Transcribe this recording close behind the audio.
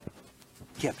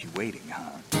Kept you waiting, huh?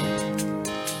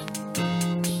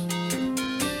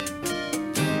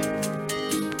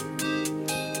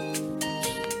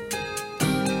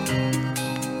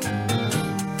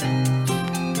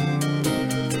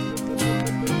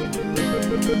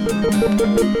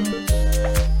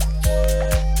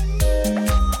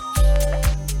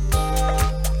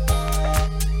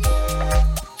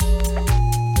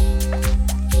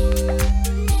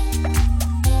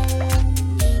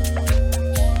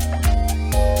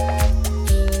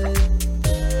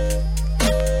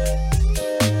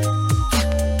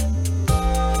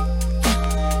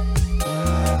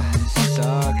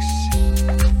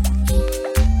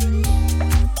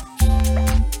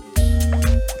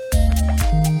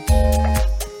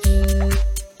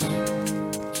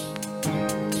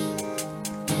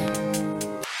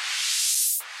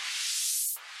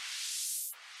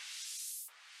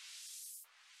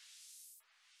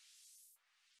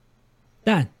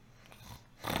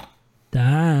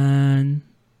 Dan.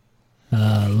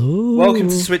 Hello. Welcome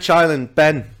to Switch Island,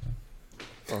 Ben.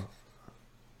 Oh.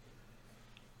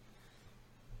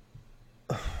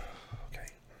 Okay.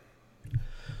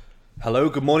 Hello,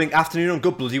 good morning, afternoon, and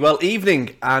good bloody well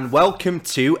evening, and welcome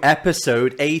to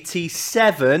episode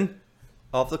 87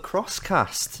 of the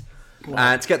CrossCast. Wow.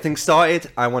 And to get things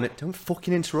started, don't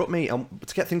fucking interrupt me. To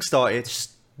get things started,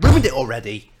 just ruined it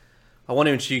already. I want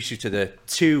to introduce you to the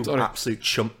two absolute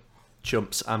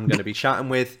chumps I'm going to be chatting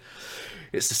with.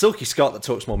 It's the Silky Scott that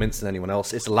talks more mints than anyone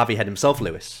else. It's the Lavvy head himself,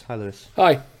 Lewis. Hi, Lewis.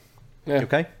 Hi. Yeah. You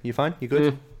okay? You fine? You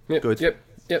good? Yep. Good.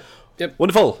 Yep.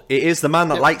 Wonderful. It is the man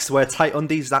that likes to wear tight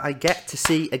undies that I get to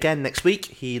see again next week.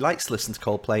 He likes to listen to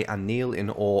Coldplay and kneel in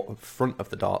awe in front of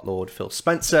the Dark Lord, Phil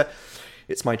Spencer.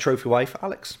 It's my trophy wife,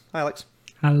 Alex. Hi, Alex.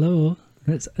 Hello.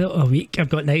 It's a week. I've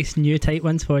got nice new tight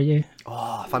ones for you.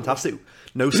 Oh, fantastic.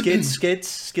 No skids?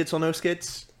 Skids or no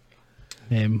skids?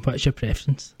 What's your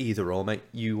preference? Either or, mate.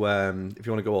 You, if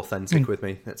you want to go authentic with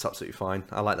me, it's absolutely fine.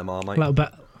 I like them all, mate. A little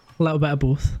bit of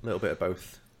both. A little bit of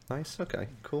both. Nice. Okay.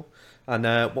 Cool. And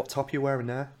what top are you wearing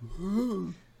there?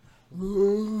 I'm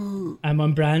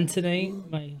on brand tonight.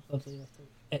 My lovely little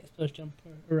Explorers jumper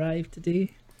arrived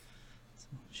today, so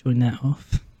showing that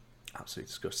off. Absolutely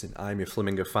disgusting. I'm your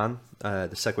Flamingo fan, the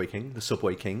Segway King, the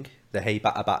Subway King, the Hey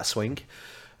Batter Batter Swing,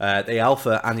 the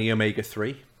Alpha and the Omega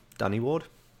 3, Danny Ward.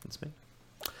 That's me.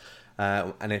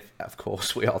 And if, of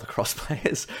course, we are the cross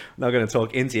players, we're now going to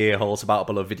talk into ear holes about a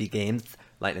beloved video games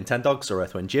like Nintendogs or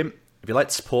Earthwind Jim. If you'd like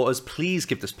to support us, please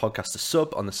give this podcast a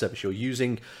sub on the service you're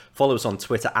using. Follow us on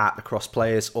Twitter at the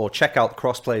Crossplayers, or check out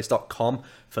thecrossplayers.com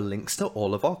for links to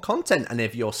all of our content. And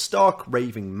if you're stark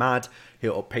raving mad,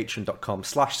 hit up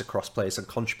patreon.com/thecrossplayers and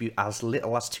contribute as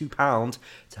little as £2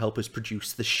 to help us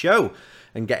produce the show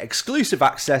and get exclusive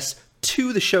access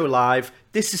to the show live.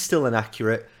 This is still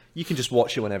inaccurate. You can just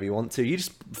watch it whenever you want to. You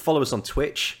just follow us on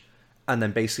Twitch and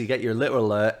then basically get your little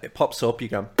alert. It pops up. You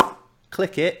go,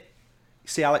 click it. You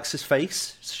see Alex's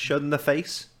face. Show them the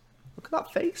face. Look at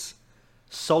that face.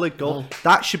 Solid gold. Oh.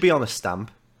 That should be on a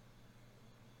stamp.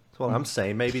 That's what I'm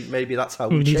saying. Maybe that's how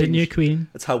we need a new queen.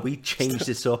 That's how we changed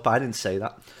this up. I didn't say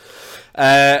that.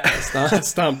 It's that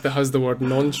stamp that has the word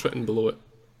nonce written below it.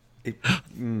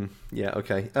 Yeah,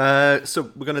 okay.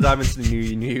 So we're going to dive into the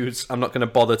new news. I'm not going to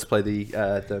bother to play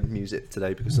the music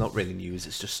today because it's not really news.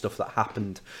 It's just stuff that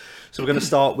happened. So we're going to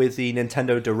start with the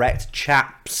Nintendo Direct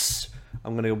chaps.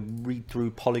 I'm going to read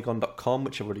through Polygon.com,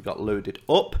 which I've already got loaded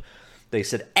up. They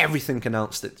said everything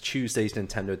announced at Tuesday's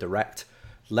Nintendo Direct.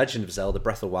 Legend of Zelda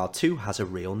Breath of the Wild 2 has a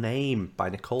real name by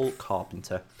Nicole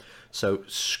Carpenter. So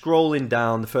scrolling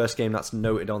down, the first game that's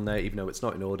noted on there, even though it's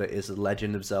not in order, is The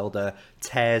Legend of Zelda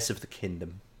Tears of the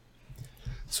Kingdom.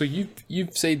 So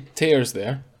you've said Tears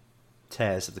there.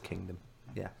 Tears of the Kingdom,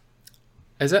 yeah.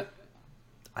 Is it?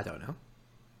 I don't know.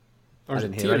 Or I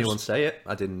didn't hear anyone say it.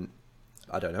 I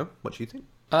don't know. What do you think?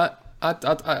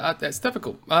 It's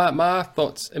difficult. My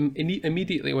thoughts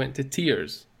immediately went to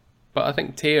Tears, but I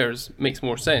think Tears makes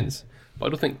more sense. But I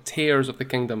don't think Tears of the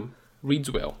Kingdom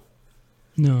reads well.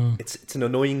 No, it's an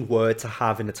annoying word to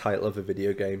have in the title of a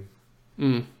video game.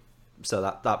 So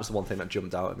that was the one thing that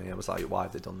jumped out at me. I was like, why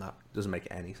have they done that? It doesn't make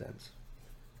any sense.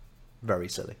 Very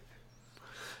silly.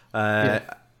 I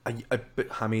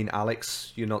mean,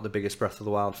 Alex, you're not the biggest Breath of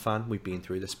the Wild fan. We've been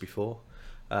through this before.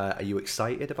 Are you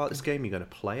excited about this game? You're going to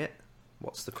play it?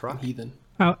 What's the crack? Heathen.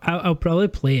 I'll probably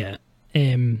play it.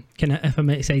 If I'm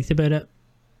excited about it,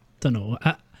 don't know.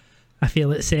 I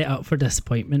feel it's set up for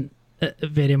disappointment. It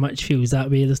very much feels that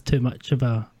way. There's too much of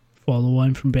a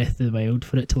follow-on from Breath of the Wild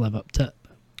for it to live up to it.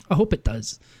 I hope it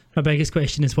does. My biggest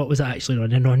question is, what was it actually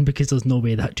running on? Because there's no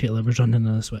way that trailer was running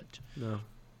on a Switch.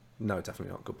 No, definitely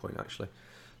not. Good point, actually.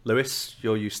 Lewis,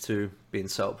 you're used to being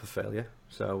set up for failure.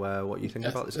 So what do you think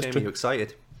about this game? True. Are you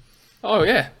excited? Oh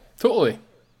yeah, totally.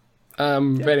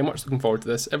 Very much looking forward to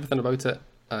this. Everything about it.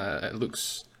 It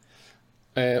looks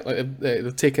like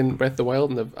they've taken Breath of the Wild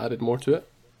and they've added more to it.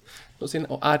 Not saying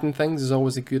adding things is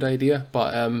always a good idea,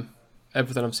 but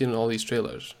everything I've seen in all these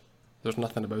trailers, there's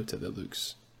nothing about it that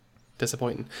looks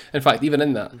disappointing. In fact, even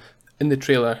in the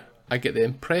trailer, I get the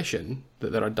impression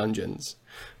that there are dungeons,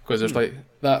 because there's like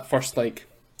that first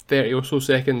 30 or so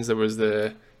seconds there was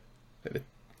the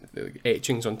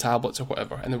etchings on tablets or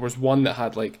whatever, and there was one that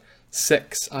had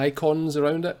 6 icons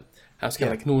around it. I was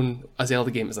kind of known as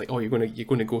Zelda game, it's like, oh, you're going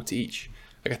to go to each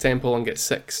a temple and get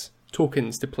 6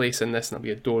 tokens to place in this, and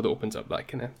there'll be a door that opens up. That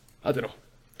kind of, I don't know.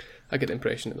 I get the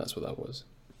impression that that's what that was.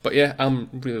 But yeah, I'm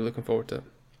really looking forward to it.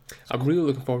 I'm really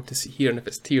looking forward to hearing if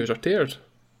it's tears or tears.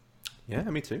 Yeah,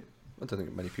 me too. I don't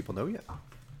think many people know yet.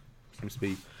 Seems to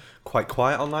be quite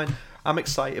quiet online. I'm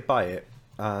excited by it,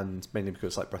 and mainly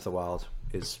because Breath of the Wild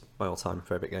is my all-time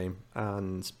favourite game,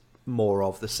 and more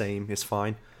of the same is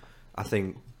fine. I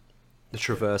think the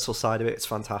traversal side of it is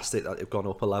fantastic, that they've gone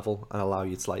up a level and allow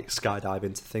you to skydive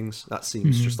into things. That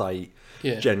seems just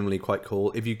genuinely quite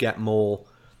cool. If you get more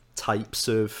types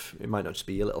of, it might not just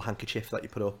be a little handkerchief that you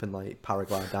put up and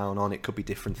paraglide down on, it could be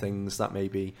different things that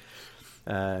maybe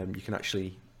you can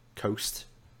actually coast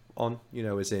on,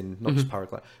 as in not just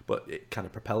paraglide, but it kind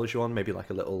of propels you on, maybe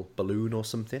a little balloon or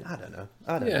something. I don't know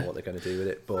what they're going to do with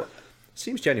it, but it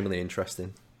seems genuinely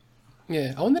interesting.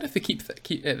 Yeah, I wonder if they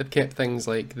they've kept things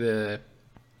like the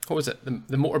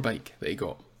motorbike that he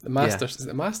got, the master, is it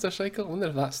the master cycle? I wonder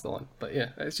if that's still on. But yeah,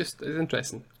 it's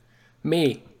interesting.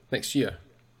 May next year.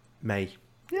 May.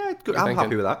 Yeah, good. I'm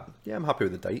happy with that. Yeah, I'm happy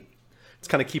with the date. It's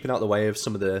kind of keeping out the way of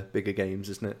some of the bigger games,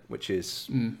 isn't it? Which is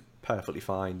perfectly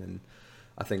fine. And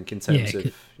I think in terms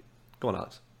of, go on,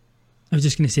 Alex. I was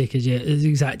just going to say, because it's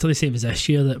exactly the same as this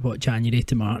year, that January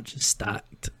to March is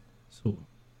stacked. So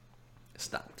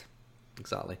stacked.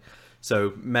 Exactly.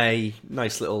 So May,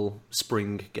 nice little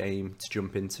spring game to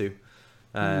jump into.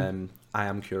 I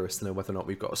am curious to know whether or not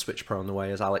we've got a Switch Pro on the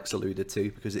way, as Alex alluded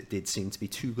to, because it did seem to be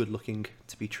too good looking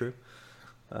to be true.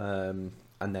 And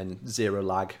then zero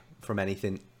lag from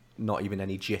anything, not even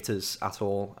any jitters at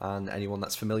all. And anyone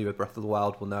that's familiar with Breath of the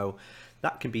Wild will know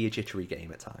that can be a jittery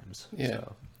game at times. Yeah.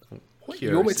 So,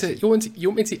 you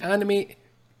want me to animate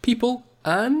people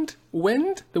and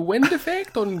wind? The wind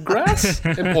effect on grass?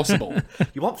 Impossible.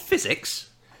 You want physics?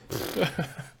 No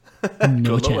Good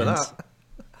luck with chance. that.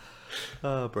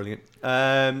 Oh, brilliant.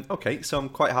 Okay, so I'm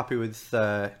quite happy with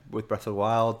Breath of the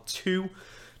Wild 2,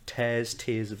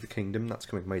 Tears of the Kingdom. That's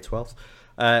coming May 12th.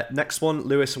 Next one,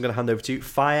 Lewis, I'm going to hand over to you.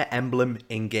 Fire Emblem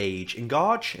Engage.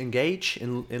 Engage?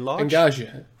 Enlarge?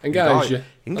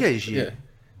 Engage. Yeah.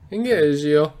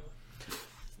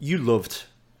 You loved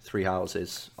Three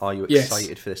Houses. Are you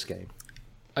excited for this game?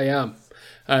 I am.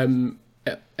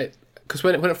 Because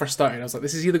when it first started, I was like,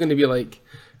 this is either going to be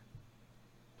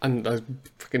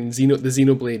fucking the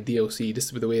Xenoblade DLC,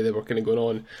 just with the way they were kind of going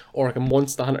on, or a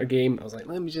Monster Hunter game. I was like,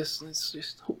 let's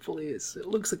just hopefully it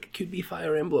looks like it could be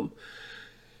Fire Emblem.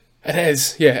 It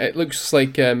is, yeah. It looks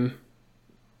like a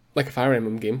Fire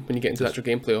Emblem game when you get into the actual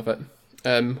gameplay of it,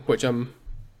 which I'm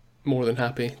more than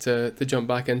happy to jump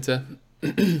back into.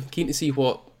 Keen to see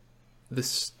what the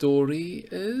story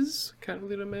is. Can't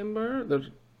really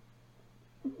remember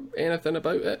anything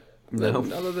about it. No.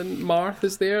 Other than Marth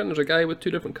is there, and there's a guy with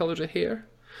 2 different colours of hair.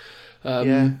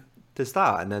 There's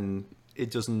that, and then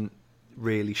it doesn't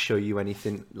really show you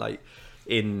anything.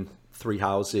 In Three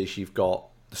Houses, you've got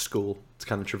the school to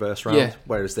kind of traverse around,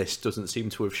 whereas this doesn't seem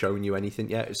to have shown you anything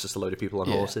yet. It's just a load of people on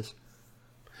horses.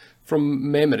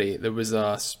 From memory, there was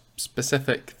a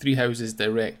specific Three Houses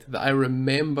Direct that I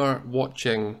remember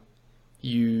watching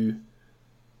you,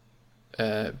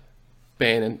 Ben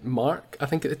and Mark, I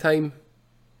think at the time.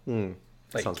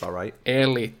 Sounds about right.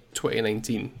 Early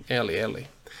 2019, early.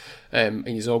 And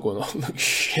he's all going, oh, look,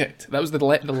 shit. That was the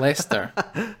Leicester,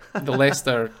 the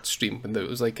Leicester stream, and it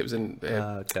was in,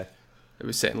 okay. It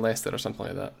was set in Leicester or something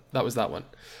like that. That was that one.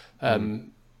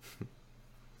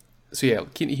 So yeah,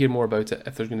 keen to hear more about it.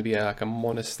 If there's going to be a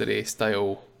monastery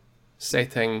style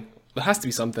setting, there has to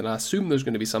be something. I assume there's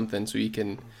going to be something so you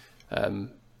can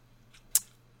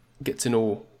get to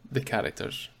know the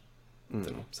characters. I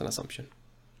don't know, it's an assumption.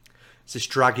 Is this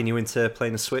dragging you into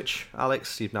playing a Switch,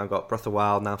 Alex? You've now got Breath of the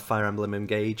Wild, now Fire Emblem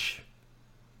Engage.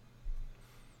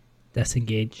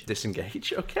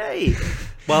 Disengage. Okay.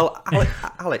 Well,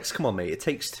 Alex, come on, mate. It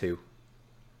takes 2.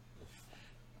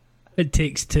 It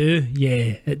takes 2.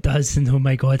 Yeah, it does. And oh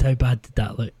my god, how bad did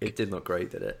that look? It did look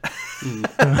great, did it?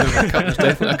 There's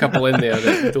definitely a couple in there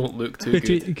that don't look too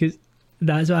good. Because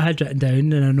That's what I had written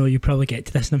down, and I know you probably get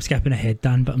to this, and I'm skipping ahead,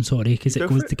 Dan, but I'm sorry because it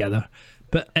goes together.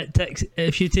 But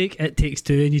if you take It Takes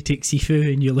Two and you take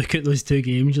Sifu and you look at those two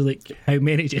games, you're like, how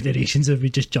many generations have we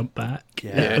just jumped back?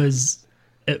 Yeah.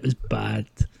 It was bad.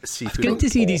 Sifu It's good to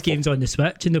see these games on the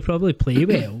Switch, and they'll probably play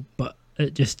well, but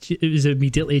it was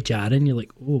immediately jarring. You're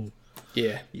like, oh.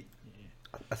 Yeah.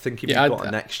 I think if you've got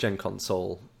a next gen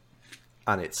console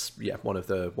and it's one of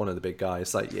the big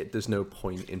guys, like there's no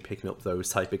point in picking up those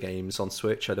type of games on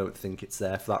Switch. I don't think it's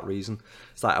there for that reason.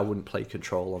 It's like I wouldn't play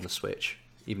Control on the Switch,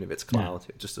 even if it's cloud.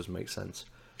 It just doesn't make sense.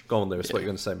 Go on, Lewis. What are you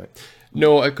going to say, mate?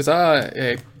 No, because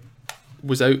I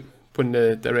was out when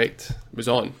the Direct was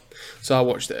on, so I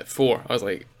watched it at 4. I was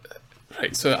like,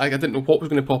 right. So I didn't know what was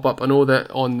going to pop up. I know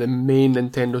that on the main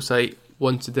Nintendo site,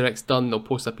 once the Direct's done, they'll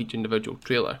post up each individual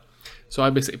trailer. So I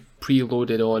basically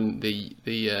preloaded on the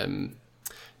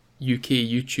UK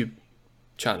YouTube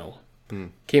channel.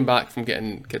 Came back from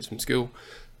getting kids from school,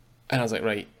 and I was like,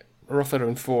 right, roughly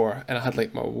around 4, and I had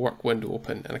like my work window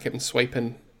open, and I kept on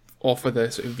swiping off of the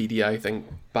sort of VDI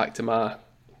thing back to my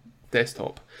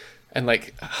desktop, and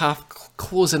like half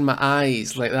closing my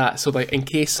eyes like that, so like in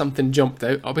case something jumped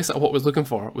out, basically what I was looking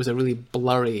for was a really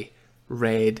blurry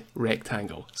red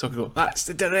rectangle, so I could go, that's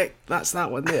the Direct, that's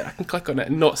that one there, I can click on it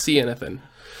and not see anything.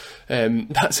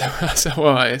 That's how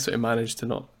I sort of managed to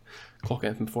not clock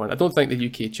anything before. And I don't think the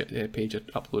UK page had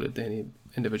uploaded any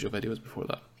individual videos before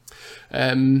that.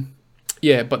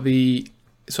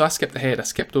 So I skipped ahead. I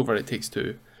skipped over It Takes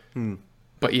Two.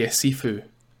 But yeah, Sifu.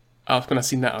 When I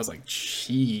seen that, I was like,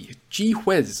 gee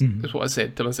whiz, is what I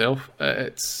said to myself.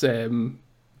 It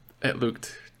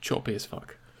looked choppy as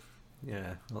fuck.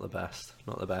 Yeah, not the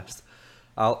best.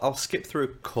 I'll skip through a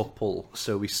couple.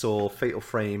 So we saw Fatal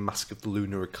Frame: Mask of the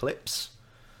Lunar Eclipse,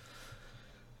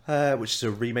 which is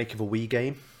a remake of a Wii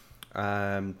game.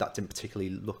 That didn't particularly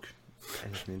look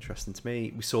anything interesting to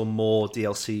me. We saw more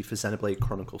DLC for Xenoblade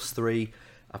Chronicles 3.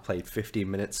 I played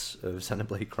 15 minutes of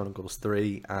Xenoblade Chronicles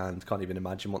 3 and can't even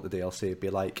imagine what the DLC would be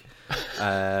like.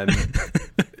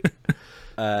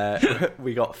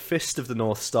 We got Fist of the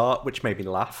North Star, which made me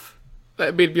laugh.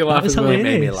 That made me laugh as well. It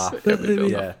made me laugh.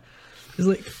 Yeah. It's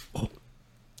like, oh.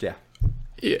 Yeah.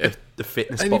 The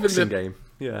fitness and boxing game.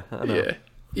 Yeah, I know. Yeah.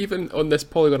 Even on this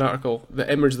Polygon article, the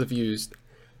image they've used,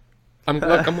 I'm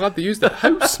glad they used it.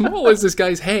 How small is this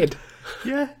guy's head?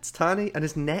 Yeah, it's tiny, and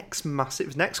his neck's massive.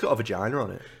 His neck's got a vagina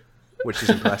on it, which is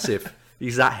impressive.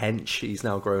 He's that hench. He's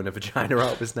now grown a vagina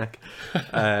out of his neck,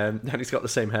 and he's got the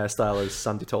same hairstyle as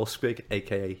Sandy Tallsquig,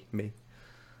 aka me.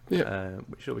 Yeah,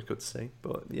 which is always good to see.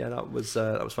 But yeah, that was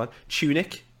fun.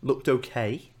 Tunic looked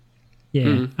okay.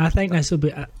 Yeah, I think this will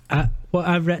be. What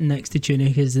I've written next to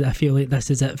Tunic is that I feel like this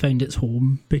is it found its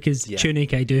home, because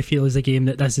Tunic I do feel is a game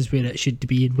that this is where it should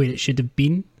be and where it should have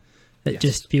been. It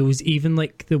just feels, even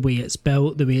like the way it's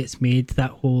built, the way it's made, that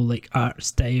whole like art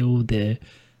style, the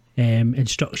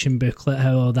instruction booklet,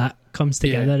 how all that comes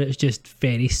together. It's just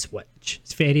very Switch.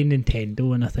 It's very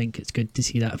Nintendo, and I think it's good to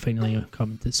see that finally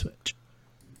come to Switch.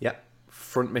 Yeah,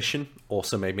 Front Mission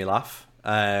also made me laugh.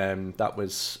 That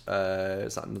was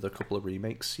is that another couple of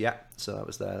remakes? Yeah, so that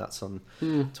was there. That's on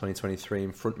 2023,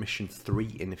 and Front Mission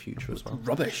 3 in the future as well.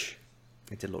 Rubbish.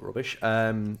 It did look rubbish.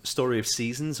 Story of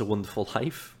Seasons: A Wonderful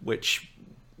Life, which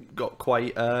got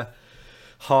quite a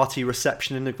hearty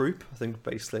reception in the group. I think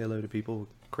basically a load of people were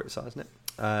criticising it.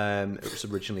 It was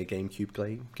originally a GameCube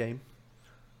game.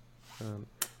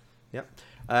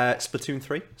 Splatoon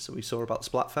 3. So we saw about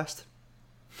Splatfest.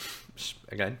 Which,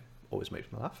 again, always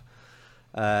makes me laugh.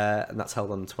 And that's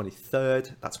held on the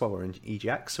 23rd. That's why we're in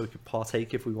EGX, so we could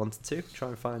partake if we wanted to. Try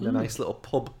and find a nice little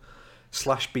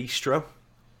pub/bistro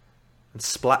and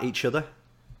splat each other.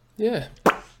 Yeah.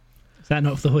 Is that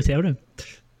not for the hotel room?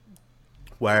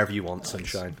 Wherever you want,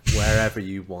 Sunshine. Wherever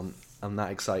you want. I'm that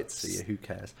excited to see you. Who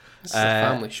cares? This is a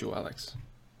family show, Alex.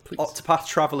 Please. Octopath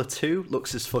Traveler 2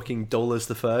 looks as fucking dull as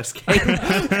the first game.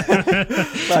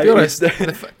 To be honest,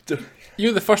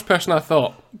 you're the first person I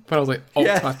thought when I was like,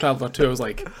 Octopath Traveler 2, I was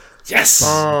like, yes!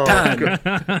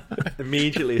 Dan!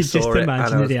 Immediately saw just it.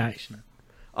 imagine the reaction.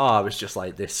 I was just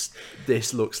like, this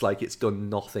looks like it's done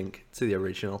nothing to the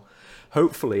original.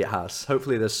 Hopefully it has.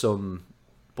 Hopefully there's some,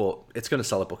 but it's going to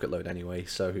sell a bucket load anyway,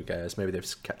 so who cares? Maybe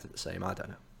they've kept it the same. I don't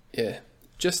know. Yeah.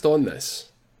 Just on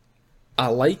this, I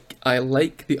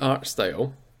like the art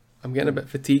style. I'm getting a bit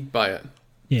fatigued by it.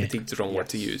 Yeah. Fatigued's the wrong word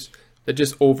to use. They're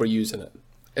just overusing it.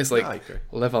 It's like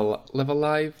live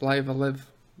alive,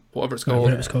 whatever it's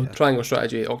called. Triangle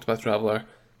Strategy, Octopath Traveler.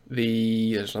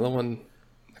 There's another one,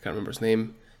 I can't remember its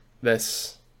name. They're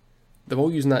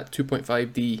all using that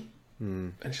 2.5D,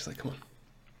 and it's just like, come on.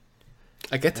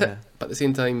 I get it, but at the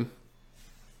same time,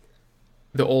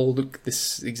 they all look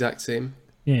this exact same.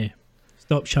 Yeah.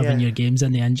 Stop shoving your games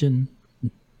in the engine.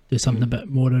 Do something a bit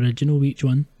more original with each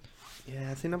one. Yeah,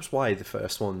 I think that's why the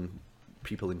first one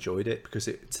people enjoyed it, because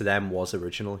it to them was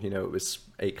original. You know, it was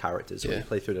 8 characters. When you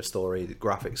play through the story, the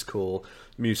graphics cool,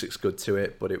 music's good to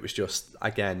it, but it was just,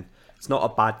 again, it's not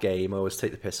a bad game. I always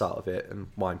take the piss out of it and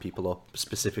wind people up,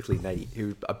 specifically Nate,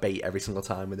 who I bait every single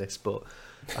time with this. But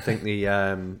I think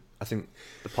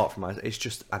apart from that, it's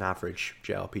just an average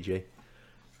JRPG.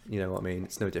 You know what I mean?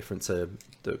 It's no different to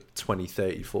the 20,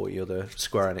 30, 40 other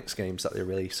Square Enix games that they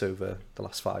release over the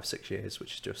last 5-6 years,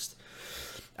 which is just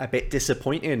a bit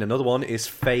disappointing. Another one is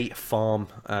Fae Farm,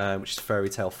 which is a fairy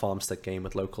tale farmstead game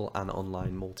with local and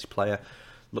online multiplayer.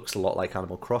 Looks a lot like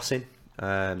Animal Crossing.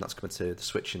 That's coming to the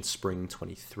Switch in spring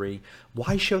 23.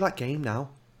 Why show that game now?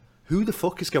 Who the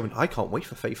fuck is going, I can't wait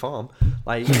for Fae Farm?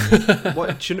 Like,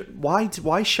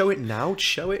 why show it now?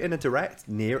 Show it in a direct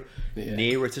nearer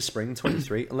to spring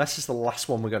 23, unless it's the last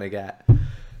one we're going to get.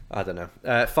 I don't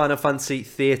know. Final Fantasy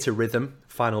Theatre Rhythm,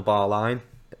 Final Bar Line,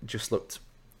 just looked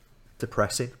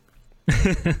depressing.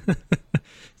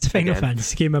 It's a Final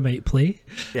Fantasy game I might play.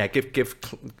 Yeah, give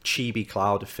Chibi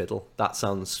Cloud a fiddle. That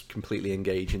sounds completely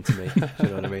engaging to me. Do you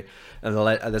know what I mean? And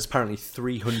there's apparently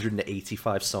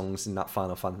 385 songs in that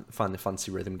Final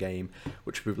Fantasy Rhythm game,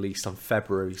 which will be released on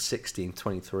February 16,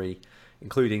 23,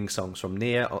 including songs from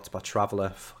Nier, Octopath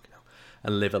Traveler,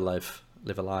 and Live Alive.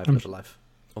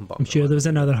 I'm sure there was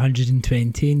another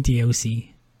 120 in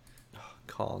DLC.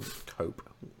 Can't cope.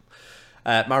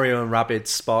 Mario and Rabbids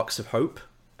Sparks of Hope.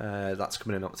 That's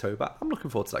coming in October. I'm looking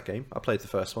forward to that game. I played the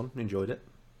first one, enjoyed it.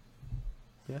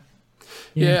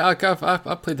 Yeah, I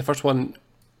played the first one.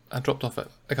 I dropped off it.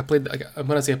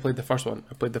 When I say I played the first one,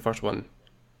 I played the first one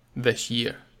this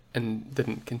year and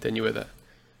didn't continue with it.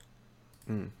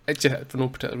 It just, for no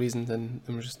particular reason. And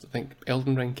I think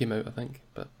Elden Ring came out.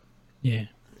 But yeah,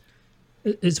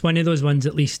 it's one of those ones.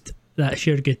 At least that's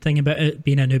your good thing about it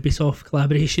being an Ubisoft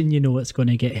collaboration. You know it's going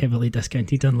to get heavily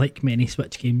discounted, unlike many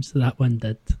Switch games. So that one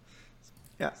did.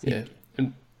 Yeah.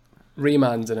 And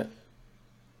Rayman's in it.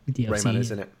 DLC. Rayman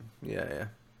is in it. Yeah.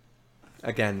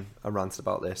 Again, I ranted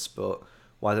about this, but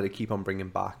why do they keep on bringing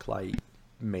back like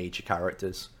major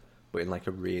characters, but in like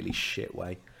a really shit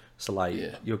way? So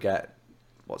you'll get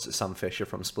Sam Fisher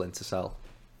from Splinter Cell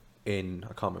in,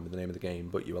 I can't remember the name of the game,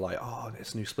 but you were like, oh,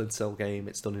 it's a new Splinter Cell game,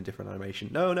 it's done in different animation.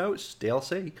 No, it's just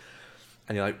DLC.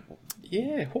 And you're like,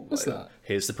 yeah, what was that?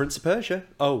 Here's the Prince of Persia.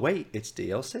 Oh wait, it's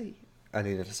DLC. And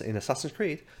in Assassin's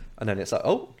Creed, and then it's like,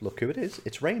 oh, look who it is,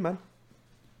 it's Rayman.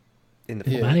 In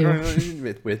the Mario.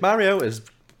 with Mario is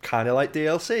kind of like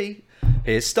DLC.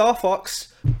 Here's Star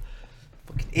Fox.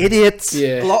 Fucking idiots.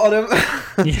 Yeah. A lot of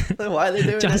them. Why are they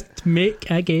doing Just make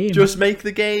a game. Just make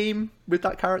the game with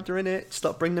that character in it.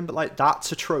 Stop bringing them, but like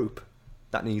that's a trope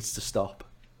that needs to stop.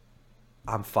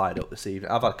 I'm fired up this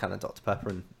evening. I've had kind of Dr. Pepper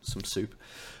and some soup.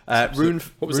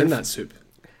 What was in that soup?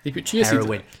 You put chia seeds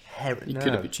in. You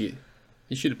could have put chia.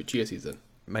 You should have put chia seeds in.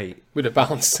 Mate, would have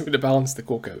balanced the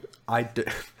Coke out.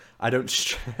 I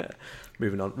don't.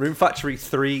 Moving on. Room Factory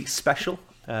 3 Special.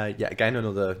 Yet again,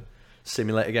 another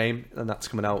simulator game, and that's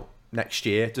coming out next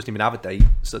year. It doesn't even have a date,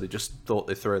 so they just thought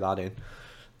they'd throw that in.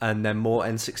 And then more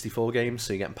N64 games.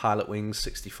 So you're getting Pilot Wings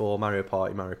 64, Mario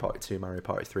Party 2, Mario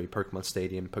Party 3, Pokemon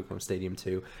Stadium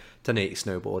 2, 1080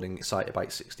 Snowboarding, Exciter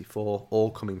Bike 64, all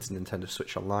coming to Nintendo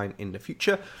Switch Online in the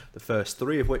future. The first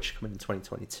 3 of which come in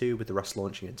 2022, with the rest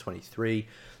launching in 23.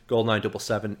 GoldenEye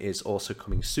 007 is also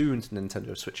coming soon to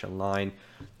Nintendo Switch Online,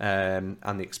 and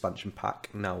the expansion pack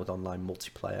now with online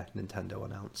multiplayer, Nintendo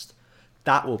announced.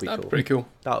 That will be cool. Pretty cool.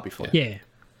 That'll be fun. Yeah.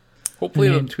 Hopefully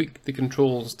they'll tweak the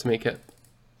controls to make it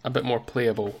a bit more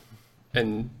playable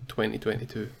in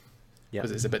 2022,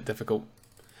 because it's a bit difficult.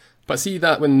 But see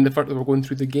that when they were going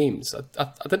through the games, I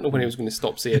didn't know when he was going to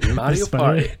stop saying Mario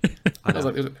Party. I was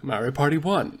like, Mario Party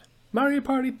 1, Mario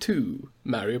Party 2,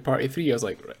 Mario Party 3. I was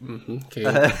like, okay.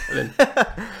 And then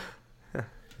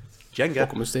Jenga.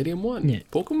 Pokemon Stadium 1,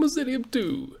 Pokemon Stadium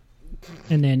 2.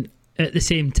 And then at the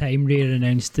same time, Rare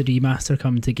announced the remaster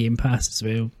coming to Game Pass as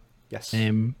well. Yes.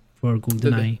 For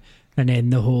GoldenEye. And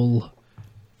then the whole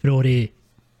Rory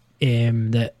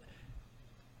that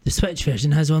the Switch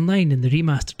version has online and the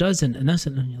remaster doesn't, and that's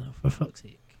it. And you're like, for fuck's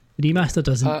sake, the remaster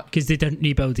doesn't, because they didn't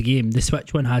rebuild the game. The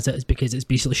Switch one has it is because it's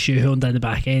basically shoehorned in the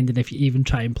back end, and if you even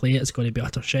try and play it, it's going to be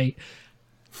utter shite.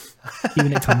 Even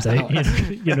when it comes out,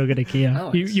 you're not going to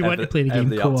care. You want to play the game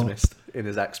the co-op. Optimist in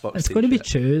his Xbox. It's going to be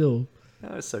true though.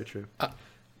 No, it's so true.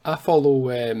 I follow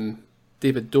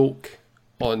David Doak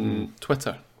on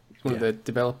Twitter. One of the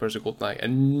developers of GoldenEye,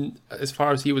 and as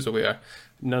far as he was aware,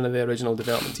 none of the original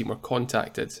development team were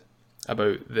contacted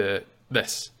about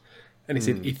this. And he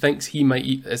said he thinks he might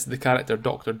eat as the character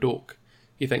Dr. Doak.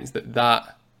 He thinks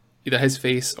that either his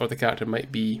face or the character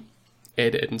might be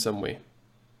edited in some way.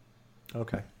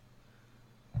 Okay.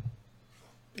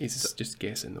 He's just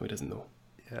guessing, though. He doesn't know.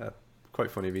 Yeah,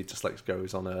 quite funny if he just like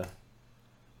goes on a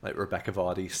like Rebecca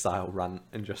Vardy style rant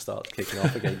and just starts kicking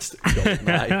off against Golden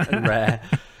Knight and Rare.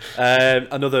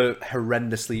 Another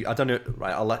horrendously, I don't know,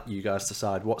 right, I'll let you guys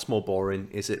decide. What's more boring?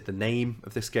 Is it the name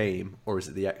of this game or is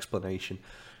it the explanation?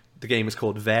 The game is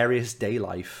called Various Day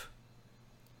Life.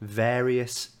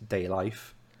 Various Day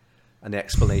Life. And the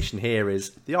explanation here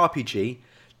is the RPG,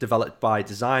 developed by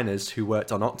designers who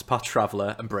worked on Octopath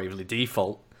Traveler and Bravely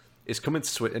Default, is coming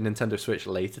to a Nintendo Switch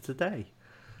later today.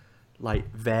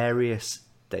 Like, Various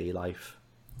Day Life.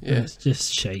 Yeah. It's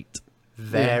just shite.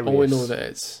 Various all we know that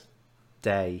it's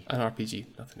Day an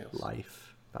RPG, nothing else.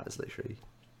 Life. That is literally.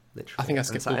 I think I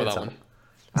skipped over that one.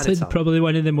 It's probably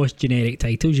one of the most generic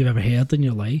titles you've ever heard in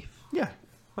your life. Yeah.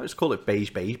 I just call it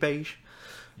Beige.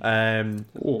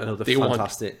 Another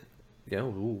fantastic. Yeah,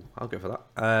 I'll go for that.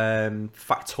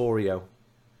 Factorio.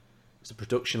 It's a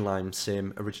production line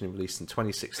sim originally released in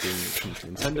 2016 to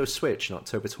Nintendo Switch on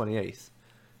October 28th.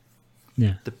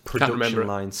 Yeah. The production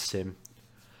line sim.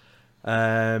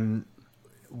 1B,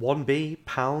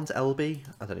 Pound, LB,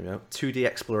 I don't even know. 2D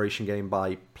exploration game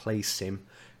by PlaySim,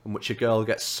 in which a girl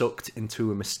gets sucked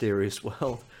into a mysterious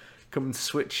world. Coming to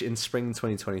Switch in spring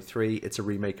 2023, it's a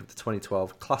remake of the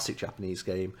 2012 classic Japanese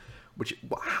game.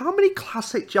 How many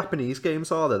classic Japanese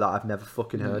games are there that I've never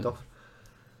fucking heard of?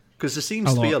 Because there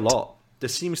seems to be a lot. There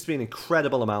seems to be an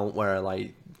incredible amount where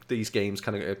like these games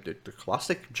kind of the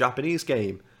classic Japanese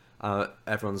game.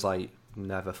 Everyone's like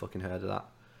never fucking heard of that.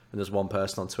 And there's one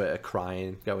person on Twitter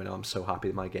crying, going, "Oh, I'm so happy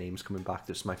that my game's coming back.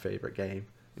 This is my favourite game."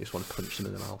 You just want to punch them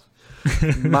in the mouth.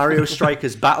 Mario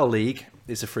Strikers Battle League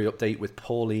is a free update with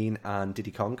Pauline and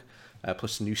Diddy Kong,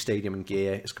 plus a new stadium and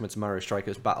gear. It's coming to Mario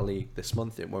Strikers Battle League this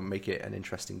month. It won't make it an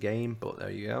interesting game, but there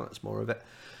you go. That's more of it.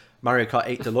 Mario Kart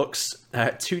 8 Deluxe.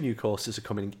 2 new courses are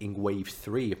coming in Wave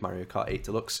 3 of Mario Kart 8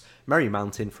 Deluxe. Merry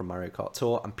Mountain from Mario Kart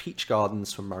Tour and Peach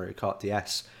Gardens from Mario Kart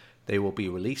DS. They will be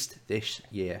released this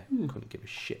year. Couldn't give a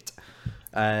shit.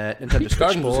 Nintendo Peach Switch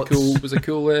Gardens Sports. was a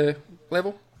cool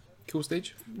level. Cool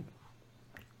stage.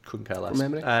 Couldn't care less.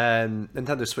 From memory.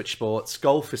 Nintendo Switch Sports.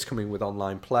 Golf is coming with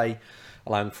online play,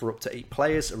 allowing for up to 8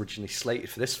 players. Originally slated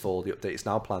for this fall, the update is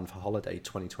now planned for holiday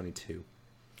 2022.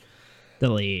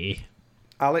 Delay.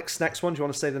 Alex, next one. Do you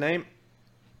want to say the name?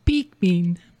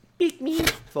 Pikmin. Pikmin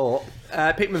 4.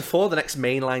 Pikmin 4, the next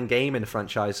mainline game in the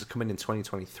franchise, is coming in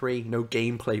 2023. No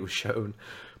gameplay was shown,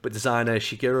 but designer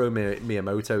Shigeru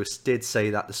Miyamoto did say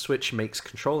that the Switch makes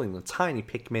controlling the tiny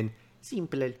Pikmin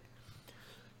simpler.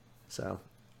 So,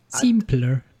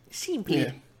 Simpler.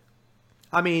 Yeah.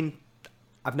 I mean,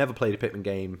 I've never played a Pikmin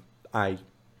game. I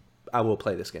will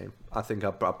play this game. I think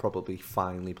I'll probably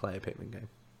finally play a Pikmin game.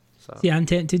 So. See, I'm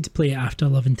tempted to play it after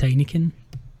loving Tinykin.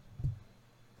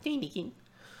 Meaning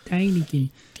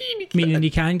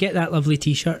you can get that lovely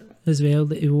T-shirt as well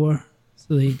that he wore.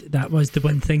 So that was the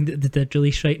one thing that they did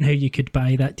release right now. You could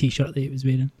buy that T-shirt that he was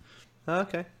wearing.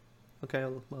 Okay,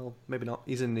 well, maybe not.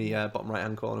 He's in the bottom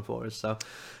right-hand corner for us. So,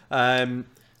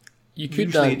 you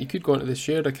could go onto the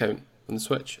shared account on the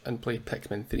Switch and play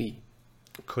Pikmin 3.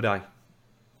 Could I?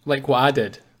 Like what I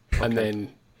did, and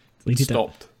then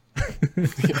stopped.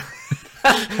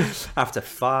 After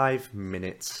 5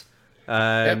 minutes.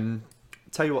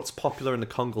 Tell you what's popular in the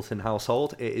Congleton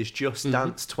household. It is Just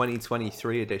Dance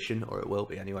 2023 edition, or it will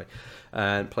be anyway.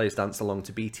 Players dance along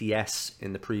to BTS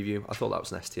in the preview. I thought that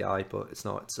was an STI, but it's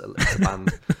not. It's a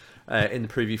band. In the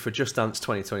preview for Just Dance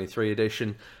 2023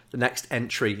 edition. The next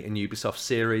entry in Ubisoft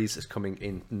series is coming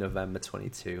in November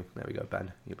 22. There we go,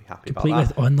 Ben. You'll be happy about that. Complete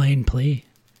with online play.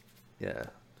 Yeah,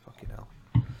 fucking hell.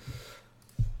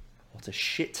 What a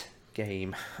shit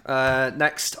game.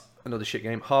 Next, another shit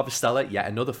game. Harvestella, yet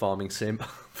another farming sim.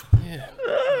 Yeah.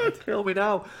 Kill me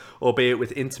now. Albeit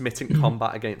with intermittent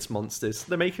combat against monsters.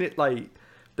 They're making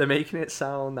it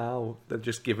sound now they've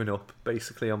just given up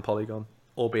basically on Polygon.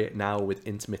 Albeit now with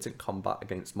intermittent combat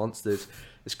against monsters.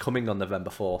 It's coming on November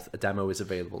 4th. A demo is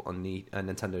available on the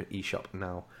Nintendo eShop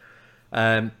now.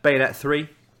 Bayonetta 3.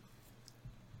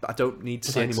 I don't need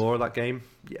to see any more of that game.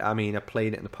 Yeah, I mean, I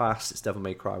played it in the past. It's Devil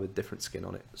May Cry with a different skin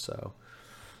on it, so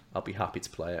I'll be happy to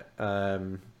play it.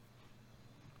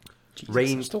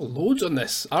 There's still loads on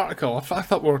this article. I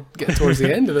thought we were getting towards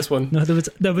the end of this one. No,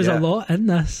 there was a lot in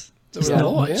this. There was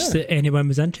not much that anyone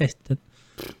was interested in.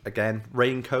 Again,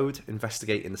 Rain Code,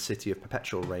 investigating the city of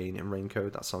perpetual rain in Rain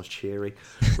Code. That sounds cheery.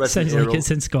 Sounds like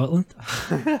it's in Scotland.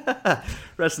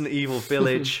 Resident Evil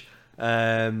Village.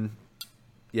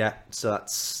 Yeah, so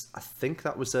I think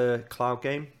that was a cloud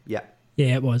game. Yeah.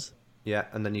 Yeah, it was. Yeah,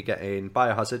 and then you get in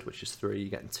Biohazard, which is 3, you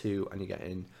get in 2, and you get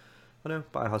in... Oh no,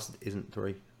 Biohazard isn't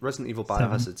 3. Resident Evil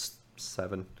Biohazard's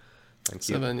 7. Thank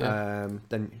you. 7, yeah.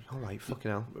 Then, alright,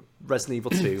 fucking hell. Resident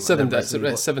Evil 2. 7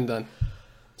 done. 7 done.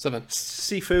 7.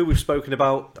 Sifu, we've spoken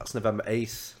about. That's November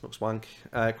 8th. Looks wank.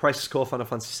 Crisis Core Final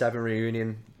Fantasy 7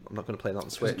 Reunion. I'm not going to play that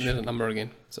on Switch. There's a number again.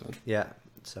 7. Yeah,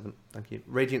 7. Thank you.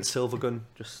 Radiant Silvergun.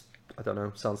 Just, I don't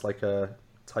know. Sounds like a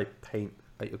type of paint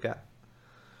that you'll get.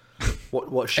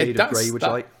 What shade of grey would you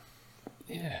like?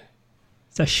 Yeah.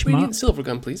 It's a schmuck. Radiant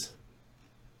Silvergun, please.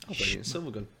 Oh, Radiant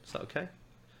Silvergun. Is that okay?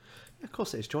 Yeah, of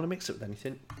course it is. Do you want to mix it with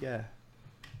anything? Yeah.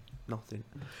 Nothing.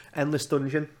 Endless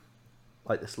Dungeon.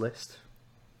 Like this list.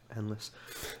 Endless.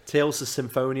 Tales of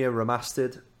Symphonia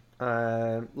Remastered.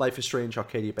 Life is Strange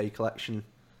Arcadia Bay Collection.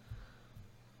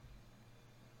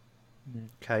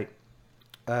 Okay.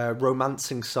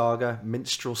 Romancing Saga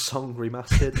Minstrel Song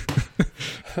Remastered.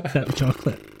 That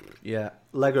chocolate. Yeah.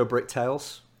 Lego Brick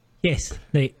Tales. Yes,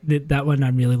 that one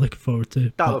I'm really looking forward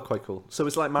to. That looked quite cool. So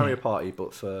it's like Mario Party,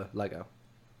 but for Lego.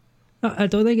 I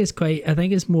don't think it's quite... I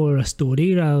think it's more a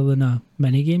story rather than a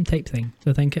minigame type thing.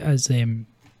 So I think it has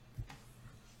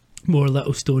more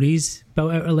little stories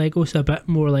built out of Lego, so a bit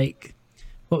more like...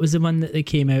 What was the one that they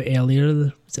came out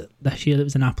earlier? Was it this year? It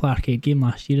was an Apple Arcade game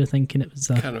last year, I think, and it was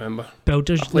Can't remember.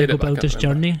 Lego Builder's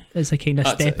Journey. It's a kind of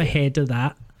That's step it, yeah. ahead of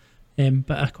that,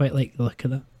 but I quite like the look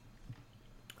of it.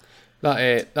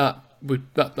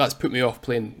 That's put me off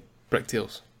playing Brick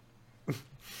Tales.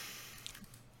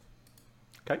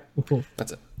 Okay. Oh.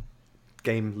 That's it.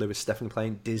 Game Lewis is definitely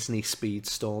playing. Disney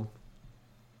Speedstorm.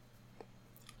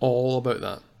 All about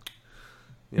that.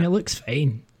 Yeah, it looks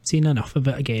fine. Seen enough of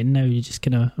it again now. You just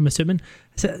kind of... I'm assuming...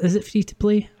 Is it free to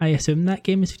play? I assume that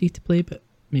game is free to play, but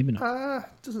maybe not.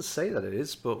 It doesn't say that it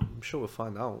is, but I'm sure we'll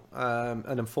find out.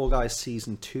 And then Fall Guys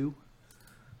Season 2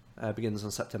 begins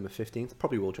on September 15th.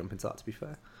 Probably will jump into that, to be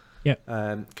fair. Yeah.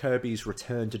 Kirby's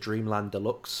Return to Dreamland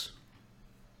Deluxe.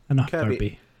 Enough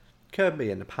Kirby.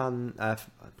 Kirby and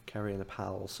Kerry and the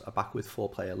Pals are back with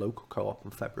 4-player local co-op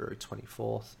on February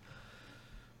 24th.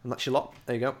 And that's your lot.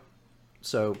 There you go.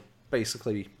 So,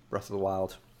 basically, Breath of the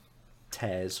Wild,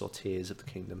 Tears or Tears of the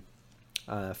Kingdom,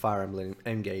 Fire Emblem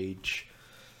Engage,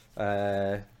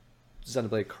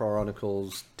 Xenoblade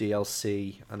Chronicles,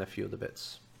 DLC, and a few other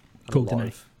bits. And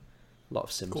GoldenEye. A lot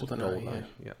of Sims. GoldenEye,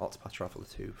 yeah. Octopath Traveler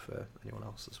 2 for anyone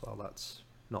else as well. That's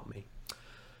not me.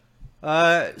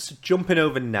 So jumping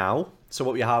over now. So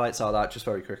what were your highlights are that, just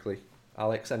very quickly?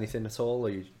 Alex, anything at all? Or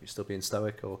you still being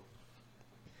stoic? Or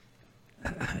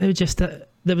It was just that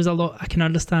there was a lot... I can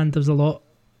understand there was a lot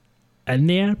in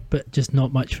there, but just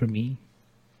not much for me.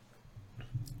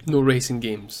 No racing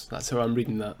games. That's how I'm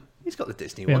reading that. he's got the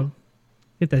Disney one.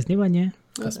 The Disney one, yeah.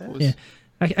 I suppose. Yeah.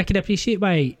 I can appreciate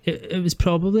why it was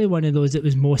probably one of those that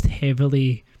was most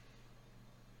heavily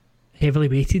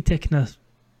weighted to kind of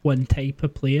one type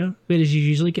of player, whereas you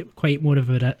usually get quite more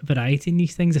of a variety in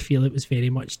these things. I feel it was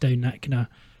very much down that kind of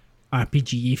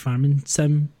RPG farming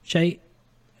sim shite.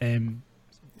 Yeah,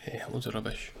 loads of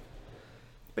rubbish.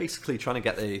 Basically trying to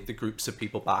get the groups of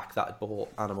people back that had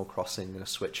bought Animal Crossing and a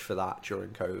Switch for that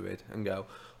during COVID and go,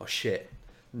 oh shit,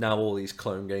 now all these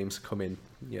clone games are coming.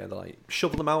 Yeah, they're like,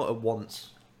 shovel them out at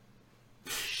once.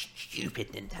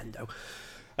 Stupid Nintendo.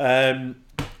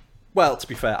 Well, to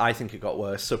be fair, I think it got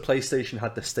worse. So PlayStation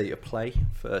had the State of Play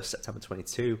for September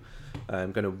 22.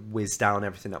 I'm going to whiz down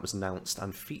everything that was announced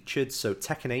and featured. So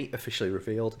Tekken 8 officially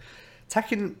revealed.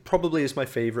 Tekken probably is my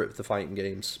favourite of the fighting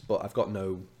games, but I've got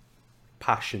no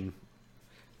passion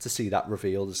to see that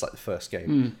revealed as like the first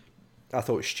game. I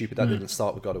thought it was stupid that didn't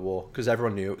start with God of War, because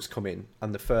everyone knew it was coming,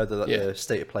 and the further that the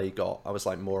State of Play got, I was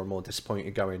like more and more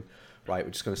disappointed going, right,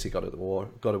 we're just going to see God of War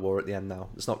at the end now.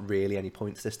 There's not really any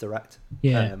point to this direct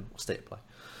State of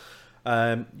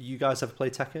Play. You guys ever play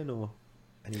Tekken or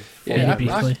any? Yeah,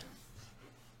 briefly.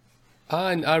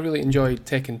 I really enjoyed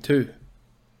Tekken 2.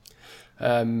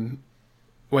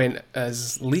 Went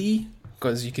as Lee,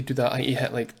 because you could do that. I think you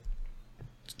hit like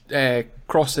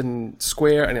crossing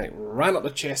square and he like ran up the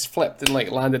chest, flipped and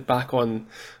like landed back on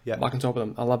top of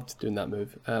them. I loved doing that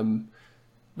move.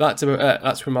 That's about it.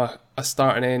 That's where my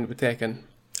start and end with Tekken.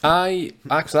 I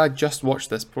just watched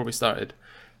this before we started.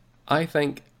 I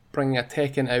think bringing a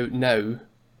Tekken out now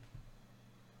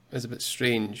is a bit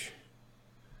strange.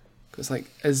 Because like,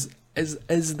 is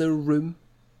there room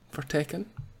for Tekken?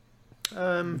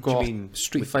 We've got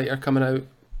Street Fighter coming out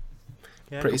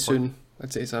pretty soon.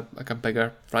 I'd say it's a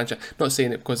bigger franchise. Not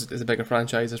saying it because it's a bigger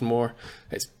franchise. There's more.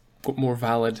 It's got more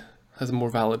valid. Has a more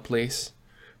valid place.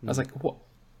 I was like, what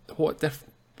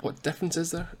difference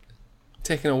is there?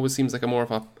 Tekken always seems like a more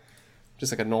of a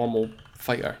just like a normal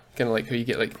fighter, kind of like how you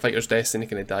get like Fighter's Destiny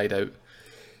kind of died out.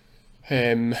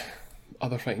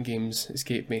 Other fighting games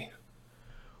escape me.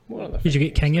 What other Did you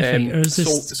get King of Fighters?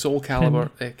 Soul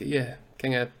Calibur,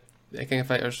 King of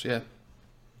Fighters, yeah.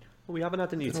 Well, we haven't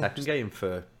had a new Tekken game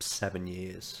for 7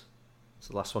 years.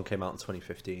 So the last one came out in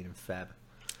 2015 in Feb.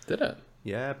 Did it?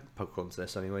 Yeah, Pokemon's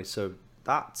this anyway. So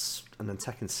that's... And then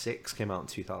Tekken 6 came out in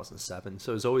 2007.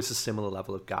 So there's always a similar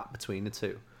level of gap between the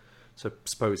two. So I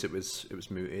suppose it was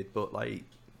mooted. But, like,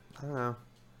 I don't know.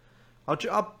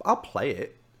 I'll play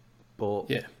it.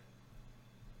 But yeah,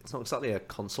 it's not exactly a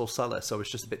console seller. So I was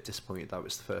just a bit disappointed that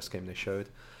was the first game they showed.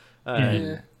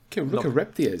 Yeah. Look how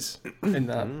ripped he is in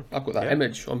that. I've got that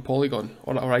image on Polygon,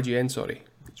 or IGN, sorry.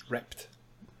 It's ripped.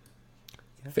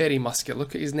 Yeah. Very muscular.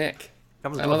 Look at his neck.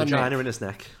 Haven't got a vagina in his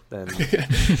neck, then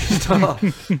he's not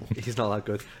that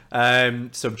good.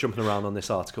 So I'm jumping around on this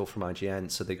article from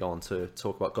IGN. So they go on to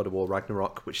talk about God of War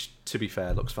Ragnarok, which, to be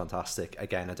fair, looks fantastic.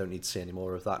 Again, I don't need to see any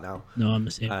more of that now. No, I'm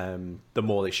the same. The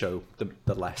more they show,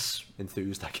 the less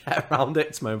enthused I get around it.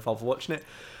 It's my own fault for watching it.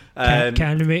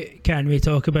 Can we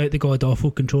talk about the god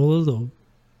awful controller though?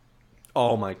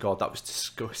 Oh my god, that was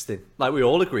disgusting. Like, we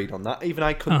all agreed on that. Even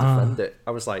I couldn't defend it.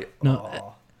 I was like,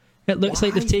 no. It looks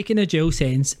like they've taken a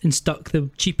DualSense and stuck the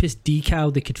cheapest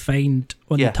decal they could find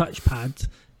on the touchpad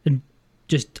and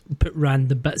just put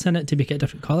random bits in it to make it a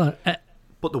different colour.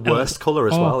 But the worst colour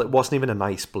as well. It wasn't even a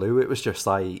nice blue. It was just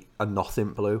like a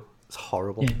nothing blue. It's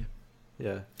horrible.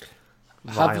 Yeah.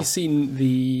 Have you seen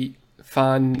the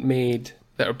fan-made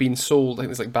that are being sold? I think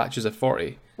there's like batches of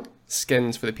 40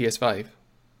 skins for the PS5.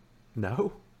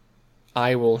 No.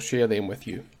 I will share them with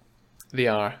you. They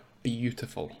are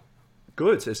beautiful.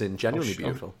 Good, as in genuinely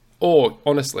beautiful. Oh,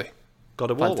 honestly.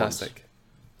 God of War fantastic. Ones.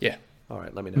 Yeah. All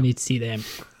right, let me know. We need to see them.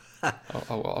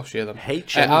 I'll share them.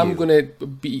 I'm going to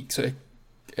be sort of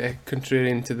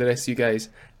contrarian to the rest of you guys.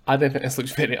 I don't think it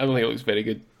looks very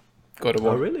good. God of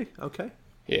War. Oh, really? Okay.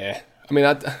 Yeah. I mean,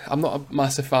 I'm not a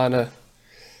massive fan of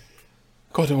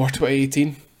God of War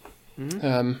 2018.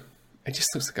 Mm-hmm. It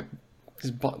just looks like a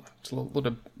load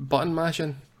of button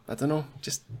mashing. I don't know.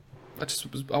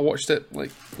 I watched it like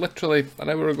literally an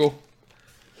hour ago.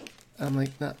 And I'm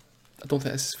like, nah, I don't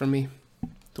think this is for me.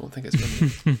 Don't think it's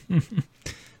for me.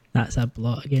 That's a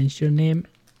blot against your name.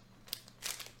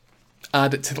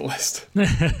 Add it to the list.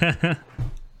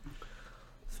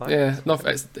 Fine.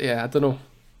 I don't know.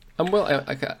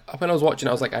 When I was watching,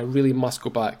 I was like, I really must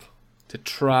go back to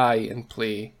try and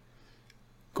play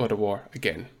God of War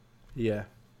again. Yeah.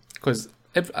 Because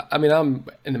I'm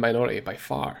in the minority by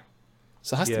far.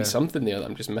 So there has to be something there that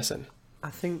I'm just missing. I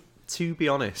think, to be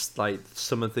honest, like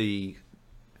some of the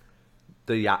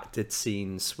acted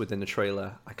scenes within the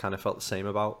trailer, I kind of felt the same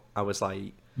about. I was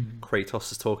like,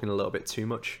 Kratos is talking a little bit too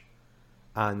much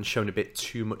and showing a bit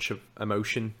too much of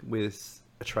emotion with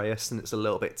Atreus, and it's a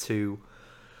little bit too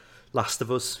Last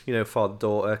of Us,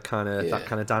 father-daughter kind of that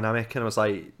kind of dynamic. And I was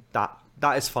like,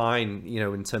 that is fine,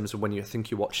 in terms of when you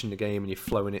think you're watching the game and you're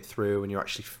flowing it through and you're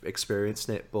actually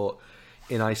experiencing it, but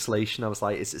in isolation, I was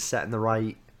like, is it setting the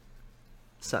right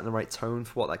tone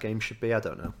for what that game should be? I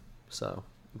don't know. So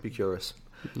I'd be curious.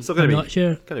 Still going to be not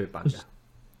sure. Going to be banger.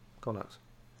 Go on, Alex.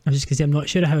 I was just going to say, I'm not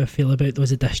sure how I feel about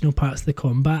those additional parts of the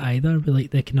combat either. But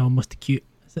like they can almost is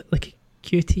it like a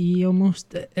QTE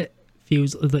almost? It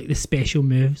feels like the special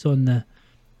moves on the.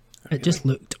 It just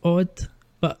looked odd,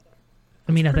 but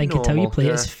I mean, I think until you play,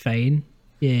 it's fine.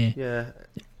 Yeah. Yeah.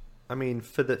 I mean,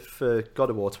 for God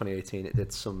of War 2018, it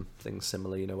did some things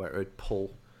similar, where it would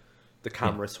pull the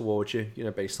camera towards you,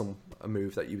 based on a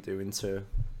move that you do into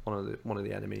one of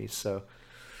the enemies. So,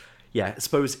 yeah, I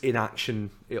suppose in action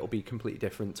it'll be completely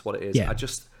different to what it is. Yeah.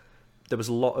 There was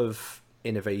a lot of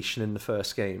innovation in the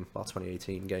first game, our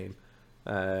 2018 game,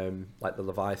 like the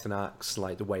Leviathan axe,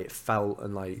 like the way it felt,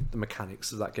 and like the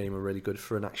mechanics of that game are really good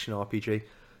for an action RPG.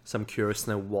 So I'm curious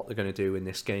to know what they're going to do in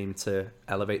this game to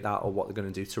elevate that, or what they're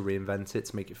going to do to reinvent it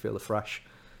to make it feel afresh.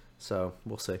 So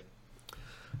we'll see.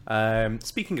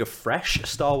 Speaking of fresh,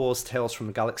 Star Wars Tales from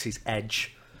the Galaxy's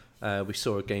Edge. We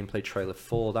saw a gameplay trailer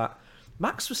for that.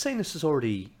 Max was saying this is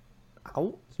already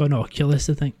out. It's on Oculus,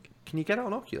 I think. Can you get it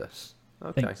on Oculus?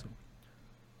 Okay. I think so.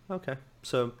 Okay.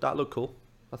 So that looked cool,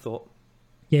 I thought.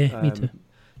 Yeah, me too.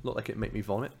 Looked like it made me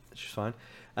vomit, which is fine.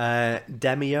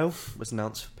 Demio was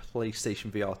announced for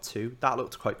PlayStation VR 2. That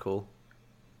looked quite cool.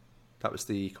 That was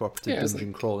the cooperative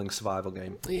dungeon crawling survival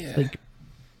game. Yeah.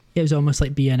 It was almost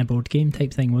like being a board game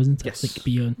type thing, wasn't it? Yes. Like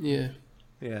beyond.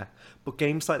 Yeah. But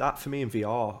games like that for me in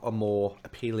VR are more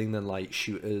appealing than like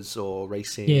shooters or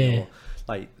racing. Yeah. Or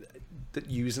like that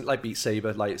using like Beat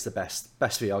Saber, like it's the best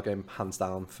VR game hands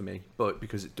down for me. But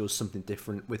because it does something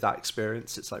different with that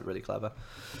experience, it's like really clever.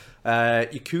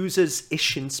 Yakuza's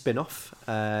Ishin spin-off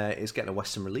is getting a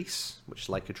Western release, which is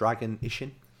like a dragon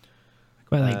Ishin. I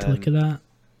quite like to look at that.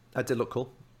 That did look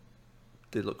cool.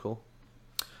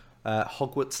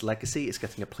 Hogwarts Legacy is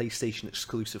getting a PlayStation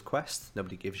exclusive quest.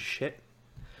 Nobody gives a shit.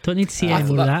 Don't need to see any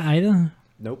more of that either.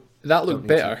 Nope. That looked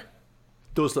better.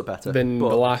 Does look better than the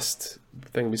last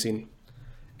thing we've seen.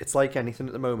 It's like anything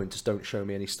at the moment. Just don't show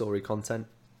me any story content.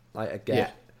 Like I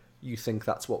get, you think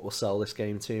that's what will sell this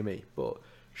game to me, but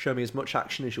show me as much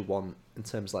action as you want in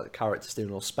terms of like the characters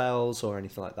doing all spells or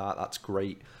anything like that. That's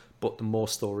great. But the more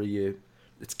story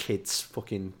it's kids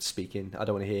fucking speaking. I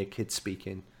don't want to hear kids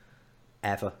speaking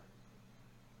ever.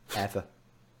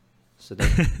 So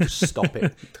just stop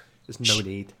it. There's no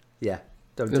need. Yeah,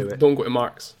 don't do it. Don't go to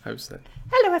Mark's house then.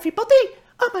 Hello everybody.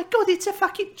 Oh my god, it's a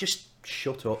fucking... Just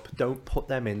shut up. Don't put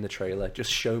them in the trailer.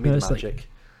 Just show me the magic. Like,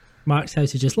 Mark's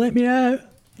house is just let me out.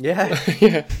 Yeah.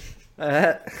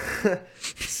 Yeah.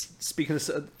 Speaking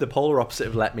of the polar opposite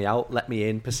of Let Me Out, Let Me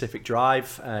In, Pacific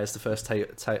Drive is the first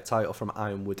title from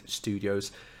Ironwood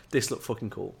Studios. This looked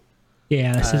fucking cool.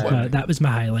 Yeah, that was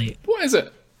my highlight. What is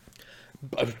it?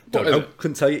 I don't know.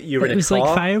 Couldn't tell you. You're in a car. It was like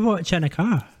Firewatch in a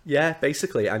car. Yeah,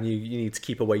 basically, and you need to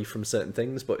keep away from certain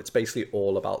things, but it's basically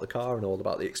all about the car and all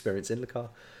about the experience in the car.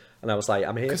 And I was like,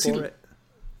 I'm here for it.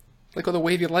 Like all the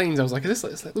wavy lines, I was like,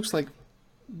 it looks like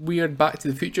weird Back to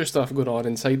the Future stuff going on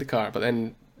inside the car, but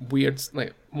then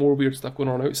more weird stuff going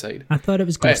on outside. I thought it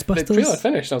was Ghostbusters. The trailer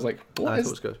finished, I was like,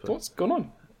 what's going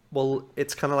on? Well,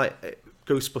 it's kind of like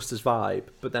Ghostbusters vibe,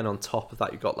 but then on top of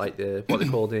that, you've got like what they're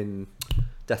called in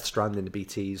Death Stranding, the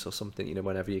BTs or something. You know,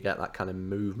 whenever you get that kind of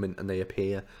movement and they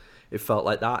appear, it felt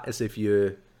like that, as if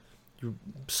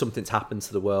something's happened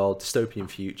to the world, dystopian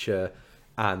future,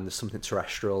 and there's something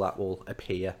terrestrial that will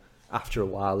appear after a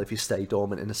while if you stay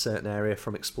dormant in a certain area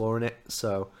from exploring it.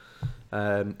 So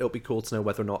it'll be cool to know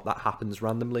whether or not that happens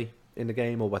randomly in the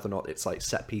game, or whether or not it's like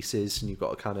set pieces and you've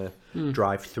got to kind of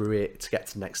drive through it to get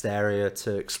to the next area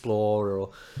to explore.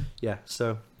 Or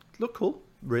so look cool,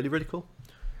 really really cool,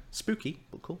 spooky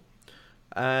but cool.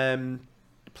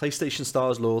 PlayStation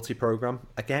Stars loyalty program,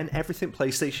 again, everything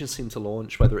PlayStation seem to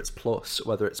launch, whether it's Plus,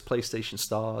 whether it's PlayStation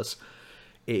Stars,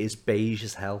 it is beige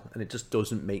as hell, and it just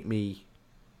doesn't make me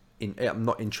I'm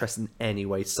not interested in any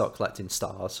way to start collecting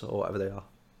stars or whatever they are.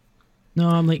 No,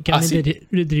 I'm like, give me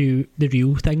the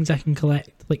real things I can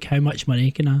collect. Like, how much money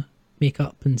can I make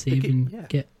up and save and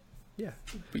get? Yeah.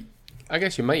 I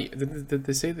guess you might. Did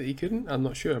they say that you couldn't? I'm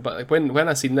not sure. But like when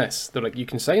I seen this, they're like, you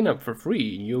can sign up for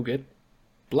free and you'll get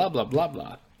blah blah blah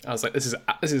blah. I was like, this has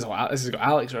got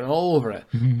Alex written all over it.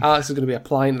 Mm-hmm. Alex is going to be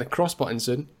applying the cross button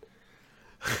soon.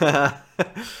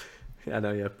 I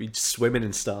know, yeah, be swimming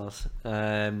in stars.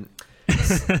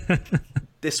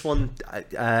 This one,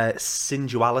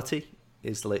 Singuality,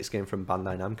 is the latest game from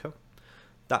Bandai Namco.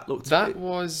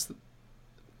 Was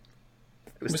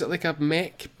it like a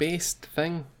mech based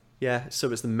thing? Yeah,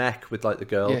 so it's the mech with like the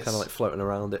girl kind of like floating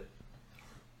around it.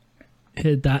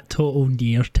 That Total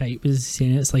Nier type was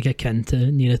saying it's like akin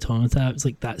to Nier Automata. It was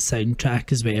like that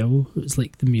soundtrack as well. It was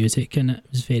like the music and it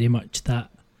was very much that.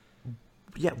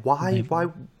 Yeah, why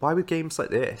with games like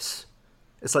this?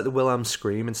 It's like the Wilhelm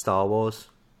scream in Star Wars.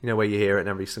 You know, where you hear it in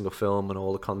every single film and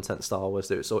all the content Star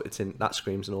Wars. It's in that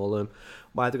screams in all of them.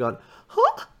 Why have they gone?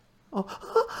 Huh? Oh,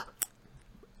 huh?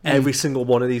 Every single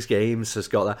one of these games has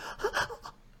got that.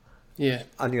 Yeah,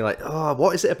 and you're like, oh,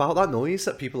 what is it about that noise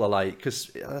that people are like?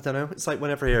 Because I don't know. It's like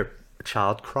whenever you hear a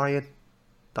child crying,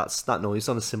 that's that noise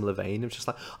on a similar vein of just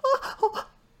like. Oh.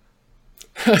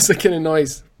 That's the kind of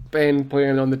noise Ben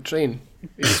playing on the train.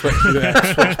 He switched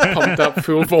pumped up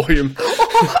full volume.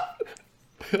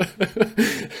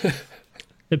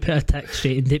 They put a tick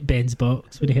straight into Ben's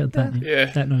box when he heard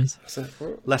that noise.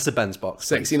 Less of Ben's box.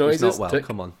 Sexy noises. Not well. Tick.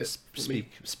 Come on,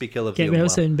 speak ill of Get well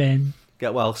soon, Ben.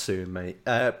 Get well soon, mate.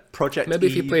 Project Maybe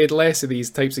Eve. if he played less of these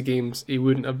types of games, he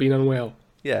wouldn't have been unwell.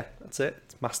 Yeah, that's it.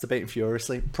 It's masturbating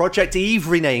furiously. Project Eve,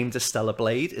 renamed as Stellar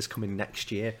Blade, is coming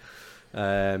next year.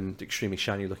 The extremely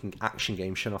shiny looking action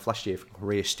game shown off last year from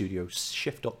Hooray Studios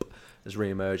Shift Up has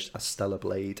re-emerged as Stellar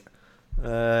Blade.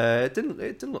 It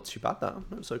didn't look too bad. That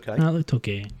it was okay. That looked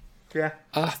okay. Yeah,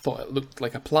 I thought it looked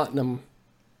like a platinum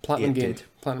game. Did.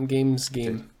 Platinum Games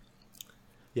game.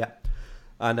 Yeah,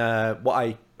 and what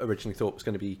I originally thought was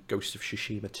going to be Ghost of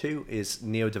Tsushima 2 is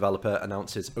Neo developer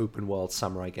announces open world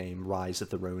samurai game Rise of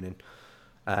the Ronin.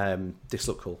 This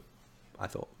looked cool. I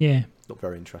thought. Yeah, looked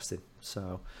very interesting.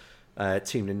 So.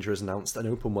 Team Ninja has announced an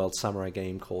open-world samurai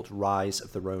game called Rise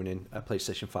of the Ronin, a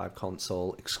PlayStation 5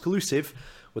 console exclusive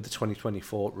with the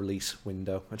 2024 release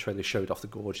window. A trailer showed off the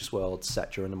gorgeous world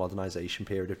set during the modernization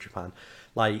period of Japan.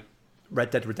 Like, Red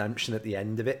Dead Redemption at the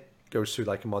end of it goes through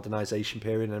like a modernization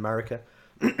period in America.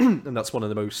 And that's one of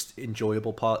the most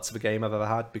enjoyable parts of a game I've ever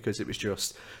had, because it was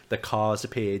just the cars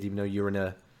appeared even though you're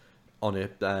on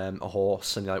a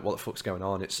horse and you're like, what the fuck's going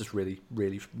on? It's just really,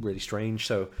 really, really strange.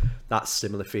 So that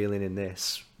similar feeling in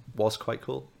this was quite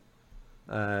cool.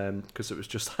 Because it was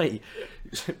just like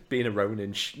being a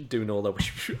Ronin, doing all that,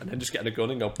 and then just getting a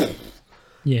gun and go.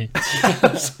 Yeah.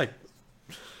 It's like,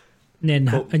 and then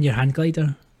cool. and your hand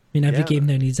glider. I mean, every game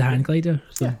now needs a hand glider.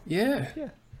 So. Yeah.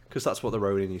 Because that's what the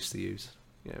Ronin used to use.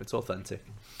 Yeah, it's authentic.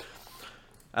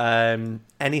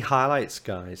 Any highlights,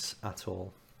 guys, at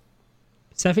all?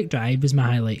 Pacific Drive was my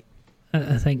highlight.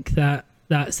 I think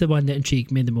that's the one that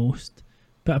intrigued me the most.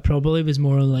 But I probably was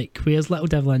more like, where's Little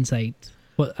Devil Inside?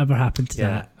 Whatever happened to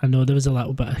that? I know there was a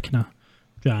little bit of kind of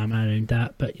drama around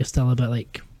that, but you're still a bit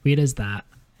like, where is that?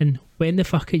 And when the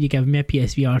fuck are you giving me a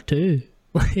PSVR 2?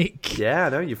 Like, yeah, I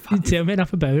know you've tell me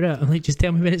enough about it. I'm like, just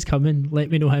tell me when it's coming. Let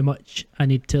me know how much I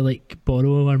need to like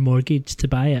borrow or mortgage to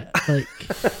buy it. Like,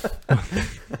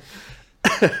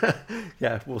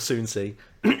 yeah, we'll soon see.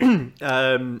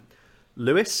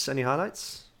 Lewis, any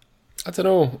highlights? I don't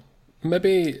know.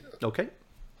 Maybe. Okay.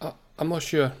 I'm not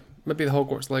sure. Maybe the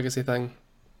Hogwarts Legacy thing.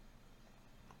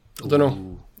 I don't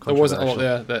know. There wasn't a lot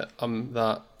there that I'm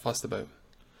that fussed about.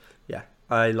 Yeah,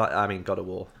 I mean, God of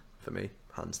War for me,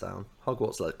 hands down.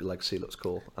 Hogwarts Legacy looks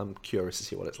cool. I'm curious to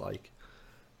see what it's like.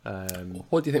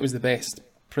 What do you think was the best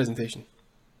presentation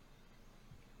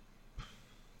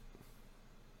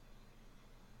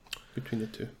between the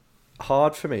two?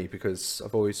 Hard for me because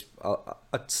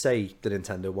I'd say the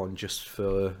Nintendo one just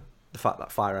for the fact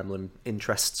that Fire Emblem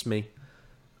interests me,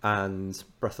 and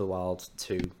Breath of the Wild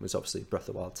 2 was obviously Breath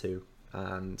of the Wild 2,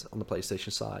 and on the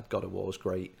PlayStation side, God of War was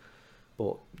great,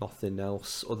 but nothing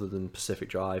else other than Pacific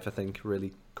Drive I think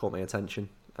really caught my attention.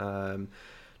 Not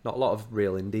a lot of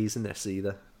real indies in this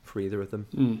either for either of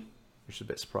them, which is a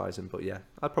bit surprising, but yeah,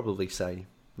 I'd probably say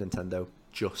Nintendo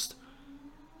just.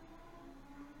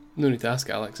 No need to ask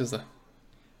Alex, is there?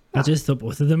 I just thought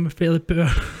both of them were fairly poor.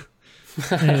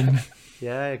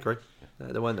 Yeah, I agree.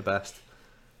 They weren't the best.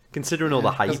 Considering all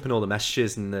the hype and all the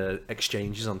messages and the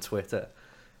exchanges on Twitter,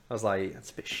 I was like,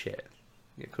 that's a bit shit.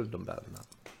 You could have done better than that.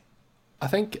 I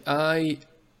think I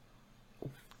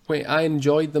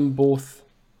enjoyed them both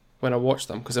when I watched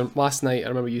them, because last night I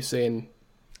remember you saying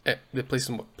the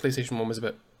PlayStation 1 was a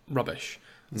bit rubbish.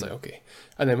 I was like, okay.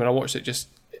 And then when I watched it just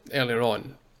earlier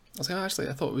on, I was like, actually,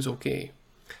 I thought it was okay.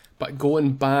 But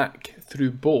going back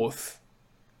through both,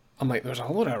 I'm like, there's a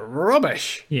lot of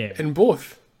rubbish in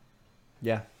both.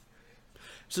 Yeah.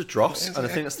 It's a dross, and I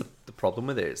think that's the problem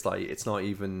with it. It's like, it's not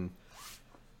even...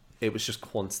 It was just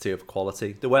quantity of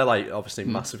quality. There were, like, obviously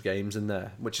massive games in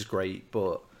there, which is great,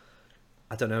 but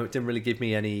I don't know, it didn't really give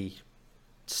me any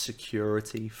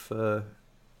security for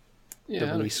the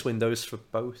release windows for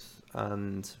both,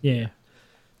 and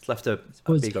it's left a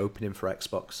big opening for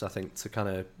Xbox, I think, to kind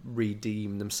of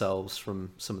redeem themselves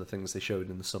from some of the things they showed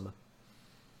in the summer.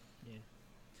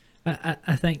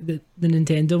 I think that the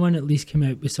Nintendo one at least came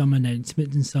out with some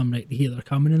announcements and some like here they're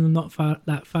coming, and they're not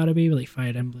that far away, with like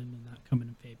Fire Emblem and that coming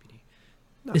in February.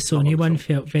 The Sony one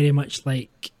felt very much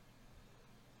like,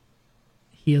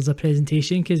 here's a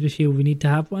presentation because we feel we need to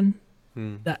have one.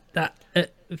 That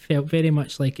it felt very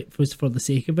much like it was for the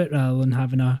sake of it rather than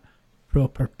having a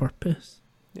proper purpose.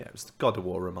 Yeah, it was the God of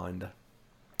War reminder.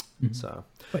 So,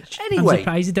 which anyway, I'm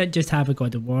surprised they didn't just have a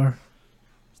God of War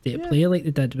state of play like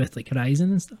they did with like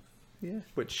Horizon and stuff. Yeah,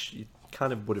 which you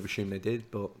kind of would have assumed they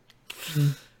did, but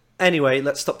anyway,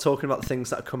 let's stop talking about the things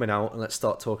that are coming out and let's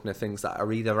start talking the things that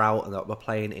are either out and that we're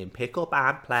playing in Pick Up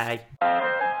and Play.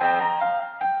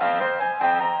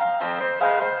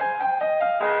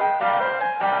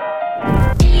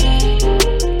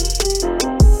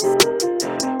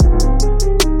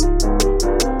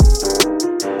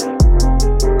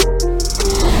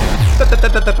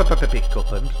 Pick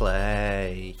Up and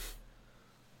Play.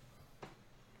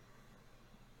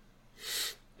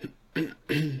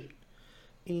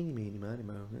 Eeny, meeny, miny,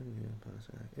 mo.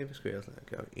 If it squeals, let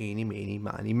it go. Eeny, meeny,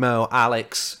 miny, mo.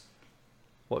 Alex,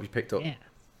 what have you picked up? Yeah.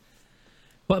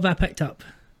 What have I picked up?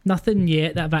 Nothing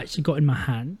yet that I've actually got in my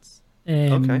hands.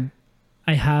 Okay.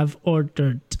 I have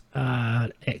ordered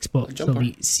Xbox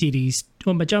Elite Series.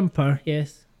 Oh, my jumper,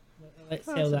 yes. Let's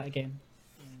sell that again.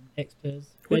 Xplayers.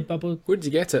 Redbubble. Where did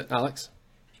you get it, Alex?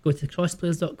 Go to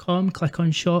crossplayers.com, click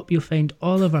on shop, you'll find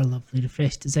all of our lovely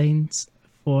refreshed designs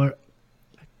for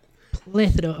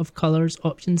plethora of colours,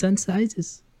 options and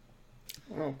sizes.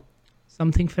 Oh.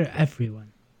 Something for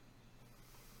everyone.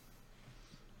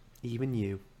 Even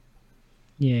you.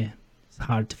 Yeah, it's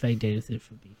hard to find anything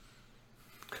for me.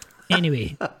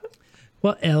 Anyway,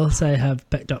 what else I have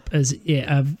picked up is,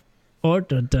 I've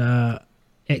ordered a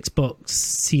Xbox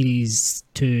Series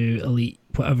 2 Elite,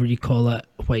 whatever you call it,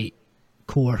 white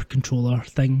core controller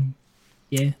thing.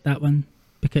 Yeah, that one.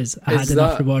 Because I had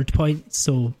enough reward points,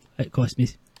 so it cost me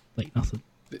like nothing.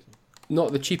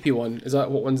 Not the cheapy one. Is that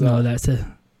what one's that? No, that's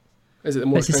Is it the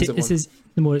more expensive one? This is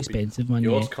the more expensive one.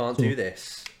 Yours can't do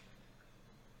this.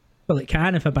 Well, it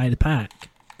can if I buy the pack.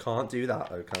 Can't do that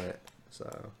though, can it?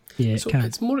 So Yeah, So it can.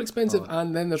 it's more expensive,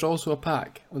 and then there's also a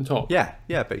pack on top. yeah,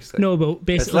 basically. No, but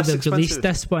basically less they've expensive. released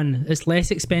this one. It's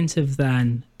less expensive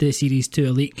than the Series 2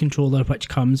 Elite controller, which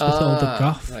comes with all the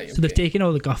guff. Right, So they've okay. taken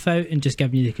all the guff out and just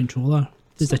given you the controller.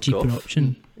 There's a not cheaper guff.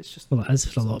 option. It's just Well, it is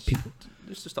for a lot of people.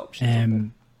 It's just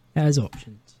options. It is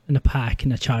options. And a pack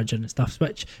and a charger and stuff.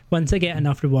 Which, once I get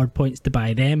enough reward points to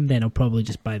buy them, then I'll probably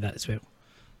just buy that as well.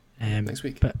 Next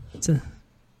week. But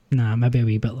maybe a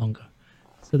wee bit longer.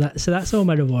 So that's all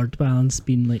my reward balance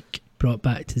been like brought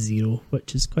back to zero,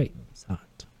 which is quite sad.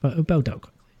 But it'll build up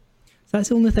quickly. So that's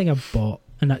the only thing I've bought,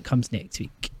 and that comes next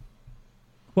week.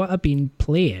 What I've been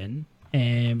playing,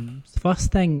 the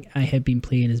first thing I have been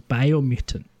playing is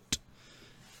Biomutant.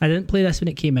 I didn't play this when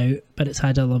it came out, but it's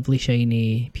had a lovely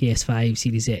shiny PS5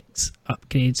 Series X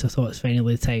upgrade, so I thought it's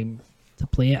finally the time to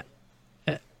play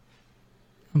it.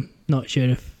 I'm not sure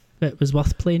if it was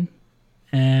worth playing.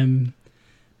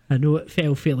 I know it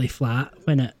fell fairly flat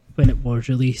when it was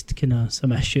released. Kind of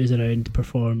some issues around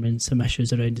performance, some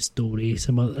issues around the story,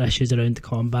 some other issues around the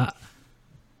combat.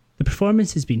 The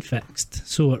performance has been fixed,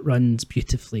 so it runs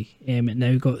beautifully. It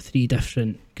now got 3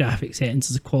 different graphic settings.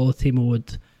 There's a quality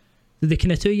mode. They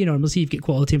kind of two you normally see, you've got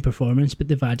quality and performance, but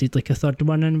they've added like a third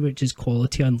one in, which is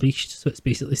quality unleashed. So it's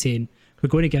basically saying we're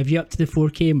going to give you up to the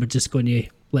 4K, and we're just going to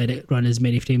let it run as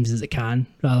many frames as it can,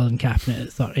 rather than capping it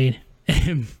at 30.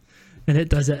 And it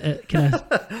does it kind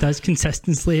of does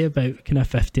consistently about kind of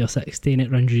 50 or 60, and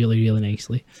it runs really, really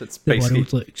nicely. So it's The basically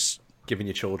world looks giving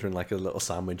your children like a little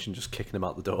sandwich and just kicking them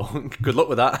out the door. Good luck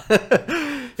with that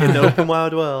in the open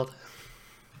wide world.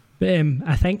 But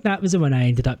I think that was the one I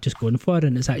ended up just going for,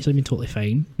 and it's actually been totally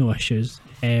fine, no issues.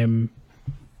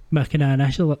 My kind of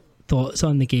initial thoughts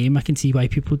on the game, I can see why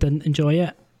people didn't enjoy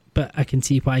it, but I can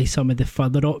see why some of the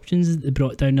further options that they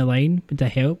brought down the line would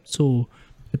have helped. So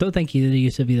I don't think either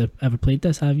of you have ever played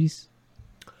this, have you?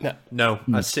 No.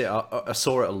 I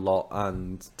saw it a lot,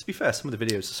 and to be fair, some of the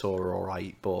videos I saw are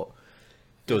alright, but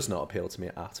does not appeal to me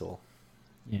at all.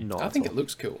 Yeah. Not I at think all. it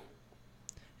looks cool.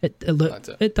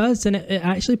 It does, and it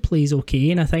actually plays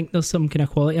okay, and I think there's some kind of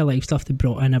quality of life stuff they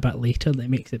brought in a bit later that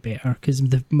makes it better, because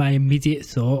my immediate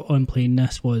thought on playing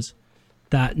this was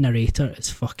that narrator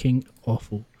is fucking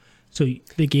awful. So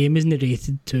the game is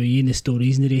narrated to you and the story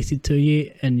is narrated to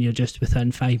you, and you're just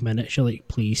within 5 minutes you're like,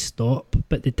 please stop,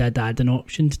 but they did add an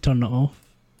option to turn it off.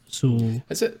 So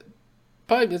Is it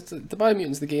the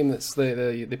Biomutant's the game that's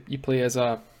the you play as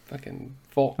a fucking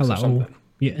fox a or little something?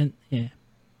 mutant, yeah,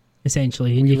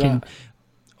 essentially, and you can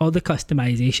all the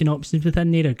customization options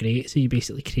within there are great. So you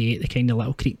basically create the kind of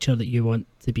little creature that you want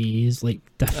to be, is like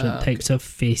different types of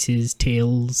faces,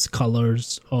 tails,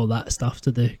 colours, all that stuff. So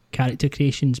the character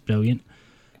creation's brilliant.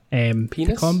 Penis?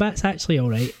 The combat's actually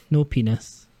alright. No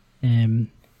penis.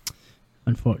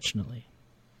 Unfortunately.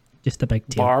 Just a big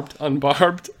tail. Barbed,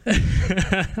 unbarbed.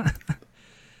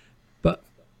 But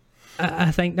I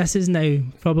think this is now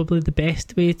probably the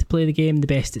best way to play the game, the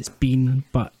best it's been,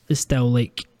 but it's still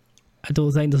like, I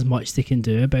don't think there's much they can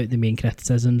do about the main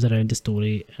criticisms around the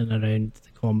story and around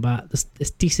the combat. It's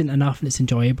decent enough and it's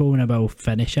enjoyable, and I will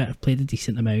finish it. I've played a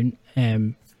decent amount,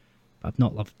 but I've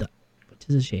not loved it, which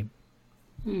is a shame.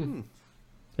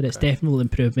 But it's definitely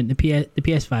improvement. The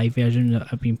PS5 version that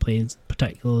I've been playing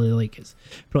particularly, like, it's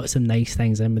brought some nice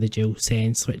things in with the dual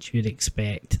sense, which you'd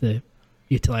expect. The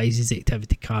utilises the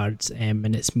activity cards,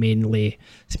 and it's mainly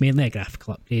a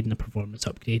graphical upgrade and a performance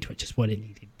upgrade, which is what it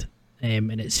needed.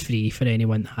 And it's free for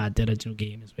anyone that had the original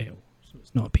game as well, so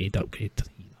it's not a paid upgrade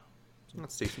either.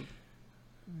 That's decent.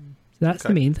 So that's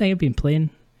the main thing I've been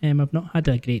playing. I've not had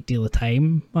a great deal of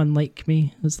time, unlike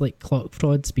me. It's like clock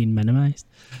fraud's been minimised.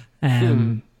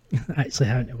 Actually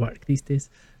having to work these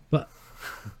days. But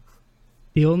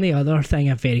the only other thing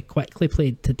I very quickly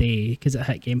played today, because it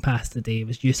hit Game Pass today,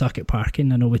 was You Suck at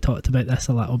Parking. I know we talked about this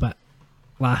a little bit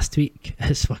last week.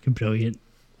 It's fucking brilliant.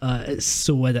 It's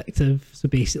so addictive. So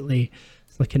basically,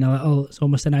 it's like it's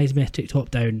almost an isometric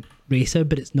top-down racer,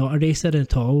 but it's not a racer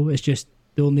at all. It's just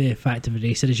the only fact of a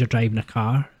racer is you're driving a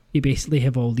car, you basically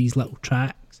have all these little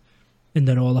tracks, and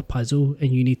they're all a puzzle,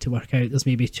 and you need to work out, there's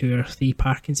maybe 2 or 3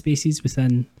 parking spaces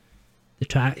within the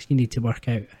tracks. You need to work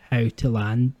out how to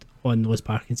land on those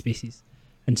parking spaces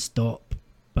and stop.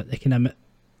 But the kind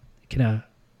of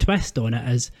twist on it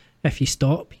is, if you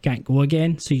stop, you can't go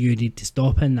again, so you need to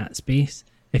stop in that space.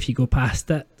 If you go past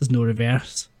it, there's no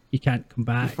reverse. You can't come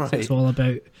back. Right. So it's all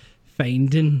about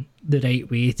finding the right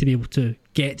way to be able to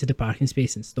get to the parking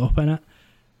space and stop in it.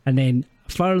 And then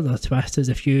further twist is,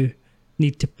 if you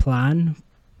need to plan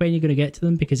when you're going to get to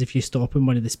them, because if you stop in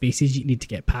one of the spaces you need to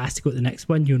get past to go to the next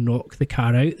one, you'll knock the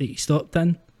car out that you stopped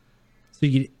in. So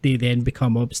they then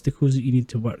become obstacles that you need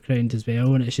to work around as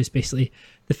well. And it's just basically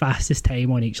the fastest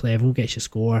time on each level gets your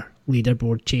score,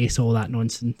 leaderboard chase, all that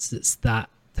nonsense. It's that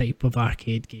type of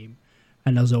arcade game.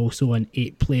 And there's also an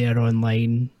 8-player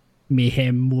online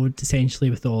mayhem mode, essentially,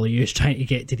 with all of you trying to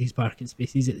get to these parking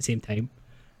spaces at the same time.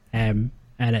 And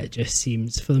it just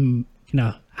seems, for them kind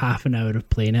of half an hour of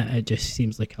playing it, it just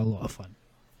seems like a lot of fun.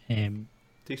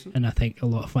 Decent. And I think a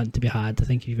lot of fun to be had. I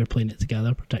think if you're playing it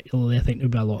together, particularly, I think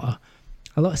there'll be a lot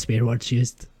of spare words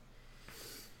used.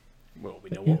 Well, we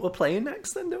know what we're playing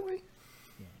next then, don't we?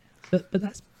 But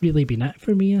that's really been it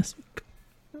for me this week.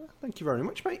 Thank you very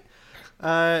much, mate.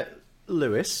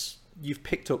 Lewis, you've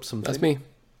picked up something. That's me.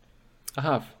 I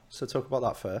have. So talk about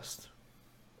that first.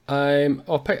 I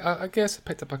guess I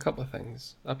picked up a couple of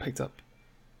things. I picked up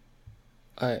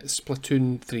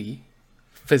Splatoon 3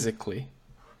 physically,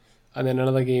 and then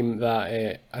another game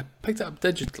that I picked it up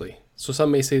digitally. So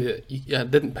some may say that I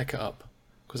didn't pick it up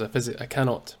because I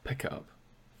cannot pick it up,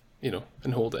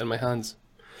 and hold it in my hands.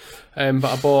 But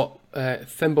I bought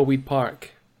Thimbleweed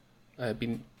Park. I've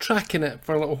been tracking it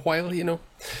for a little while,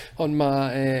 on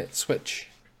my Switch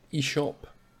eShop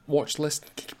watch list,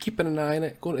 keeping an eye on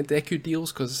it, going to Deku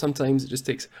deals, because sometimes it just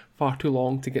takes far too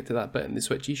long to get to that bit in the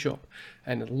Switch eShop,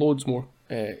 and loads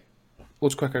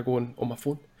quicker going on my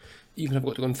phone. Even if I've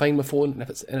got to go and find my phone, and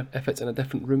if it's in a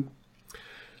different room.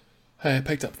 I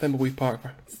picked up Thimbleweed Park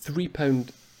for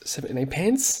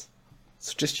 £3.79.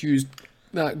 So just used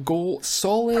that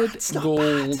solid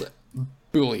gold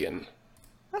bullion.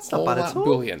 That's not bad at all.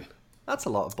 Bullion. That's a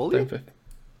lot of bullion.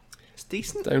 It's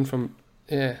decent. Down from,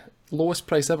 lowest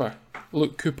price ever.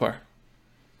 Luke Cooper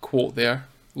quote there.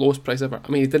 Lowest price ever. I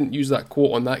mean, he didn't use that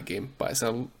quote on that game, but it's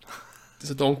a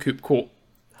Don Coop quote.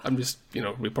 I'm just,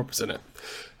 repurposing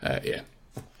it.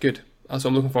 Good. So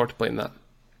I'm looking forward to playing that.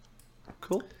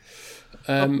 Cool.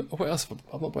 What else?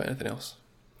 I've not bought anything else.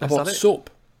 I That's bought soap.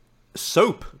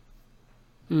 Soap?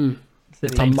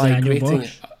 I'm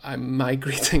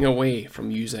migrating away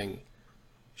from using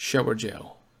shower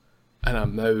gel, and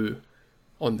I'm now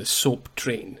on the soap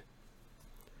train.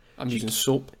 I'm using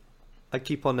soap. I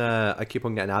keep on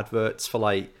getting adverts for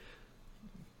like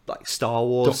Star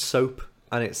Wars soap,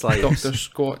 and it's like Dr.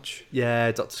 Scotch.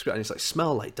 Yeah, Dr. Scotch, and it's like,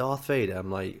 smell like Darth Vader. I'm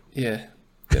like, yeah,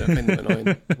 I find them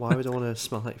annoying. Why would I want to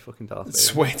smell like fucking Darth Vader?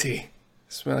 Sweaty,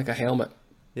 smell like a helmet.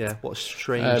 Yeah, what a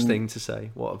strange thing to say.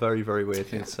 What a very, very weird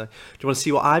thing to say. Do you want to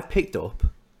see what I've picked up?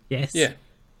 Yes. Yeah.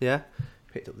 Yeah?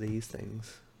 Picked up these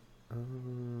things.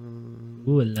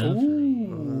 Ooh, lovely.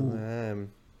 I'm going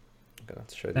to have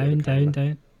to show you.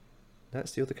 Down.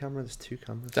 That's the other camera. There's 2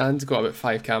 cameras. Dan's got about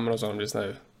 5 cameras on just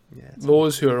now. Yeah.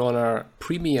 Those who are on our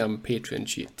premium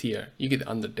Patreon tier, you get the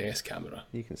under desk camera.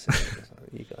 You can see it.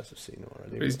 You guys have seen it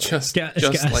already. It's It's got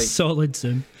a solid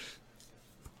zoom.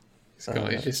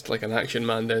 He's just like an action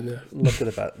man down there. Look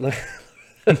at look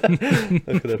at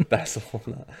the bezel on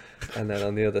that, and then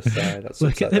on the other side, that's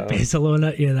look at the bezel on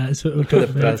it. Yeah, that's what we're talking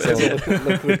about.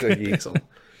 Look at you,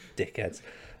 dickheads.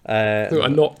 Look, a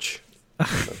notch.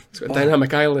 It's got a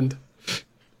dynamic island.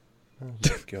 Oh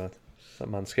my god, that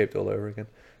manscaped all over again.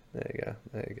 There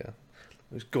you go.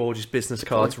 Those gorgeous business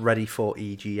cards ready for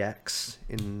EGX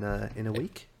in a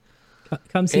week.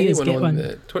 Come see us get on one.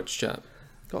 The Twitch chat.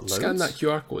 Got Scan loads. that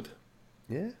QR code.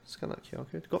 Yeah, scan that QR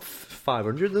code. Got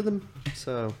 500 of them,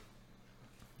 so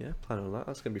yeah, plan on that.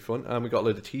 That's gonna be fun. We got a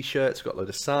load of t-shirts. We got a load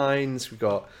of signs. I've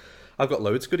got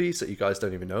loads of goodies that you guys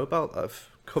don't even know about that have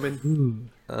come in. Ooh.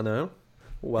 I know.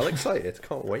 Well excited.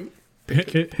 Can't wait.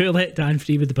 Who let Dan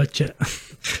free with the budget?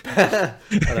 I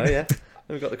know. Yeah.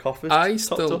 And we got the coffers. I topped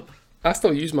still up. I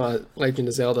still use my Legend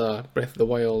of Zelda Breath of the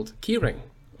Wild keyring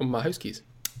on my house keys.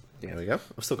 There we go.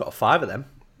 I've still got 5 of them.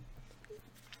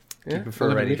 Yeah, Keep them for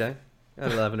a rainy day.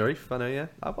 And 11 Reef, I know, yeah.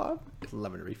 I'll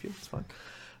 11 Reef you, it's fine.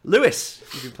 Lewis,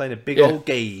 you've been playing a big old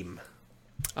game.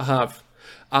 I have.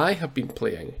 I have been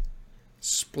playing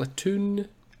Splatoon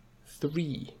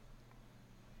 3.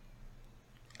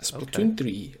 Splatoon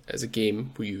 3 is a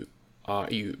game where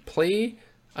you play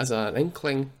as an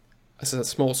inkling, as a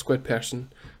small squid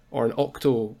person, or an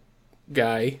octo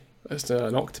guy. That's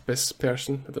an octopus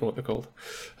person. I don't know what they're called.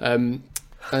 And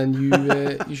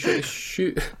you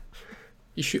shoot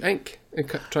ink and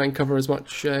try and cover as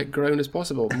much ground as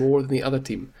possible, more than the other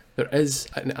team. There is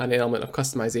an element of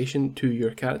customization to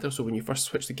your character. So when you first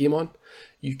switch the game on,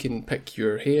 you can pick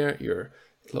your hair. Your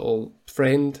little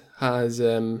friend has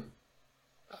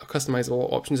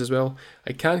customizable options as well.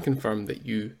 I can confirm that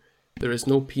there is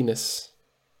no penis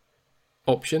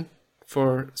option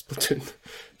for Splatoon.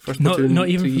 Not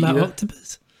even for that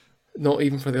octopus? Not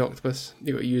even for the octopus.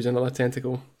 You've got to use another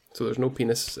tentacle. So there's no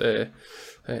penis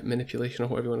manipulation or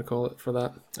whatever you want to call it for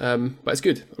that. But it's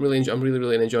good. I'm really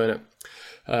enjoying it.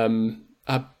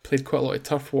 I played quite a lot of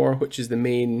Turf War, which is the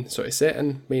main sort of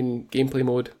setting, main gameplay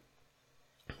mode.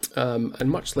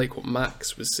 And much like what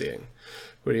Max was saying,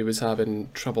 where he was having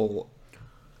trouble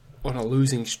on a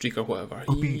losing streak or whatever.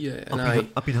 I've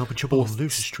been having trouble on a losing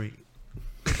streak.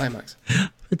 Hi, Max.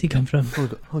 Where'd he come from?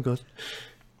 Oh God.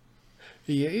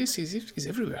 Yeah, he's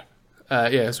everywhere. So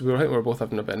I think we were both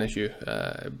having a bit of an issue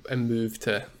and moved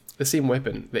to the same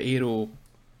weapon, the Aero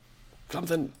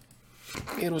something.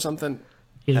 Aero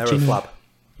Flab.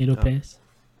 Aero Press.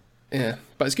 Yeah,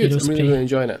 but it's good. I'm really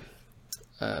enjoying it.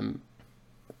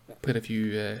 Played a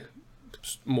few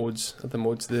modes,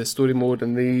 the story mode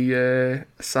and the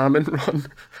salmon run.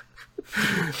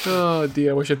 Oh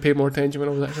dear, I wish I'd paid more attention when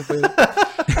I was actually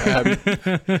playing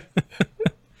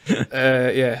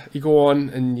it. You go on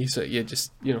and you try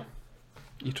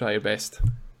your best.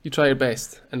 You try your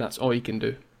best, and that's all you can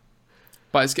do.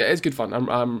 But it's good fun.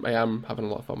 I am having a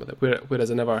lot of fun with it. Whereas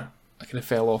I kind of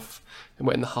fell off and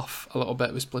went in the huff a little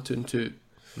bit with Splatoon 2.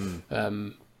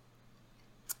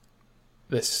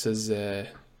 This has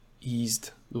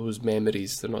eased those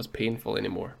memories. They're not as painful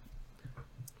anymore.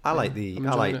 I like 2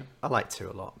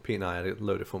 a lot. Pete and I had a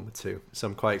load of fun with 2, so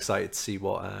I'm quite excited to see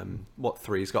what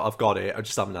 3's got. I've got it. I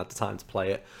just haven't had the time to play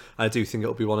it. I do think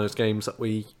it'll be one of those games that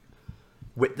we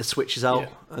whip the switches out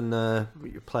and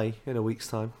we play in a week's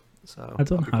time. So I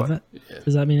don't have it. Yeah.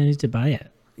 Does that mean I need to buy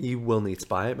it? You will need to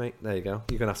buy it, mate. There you go.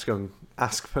 You're gonna have to go and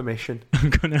ask permission.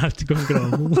 I'm gonna have to go and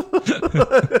grovel.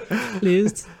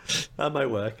 Please. That might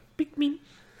work. Pick me.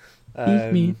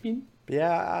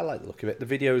 Yeah, I like the look of it. The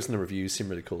videos and the reviews seem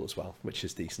really cool as well, which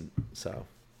is decent. So,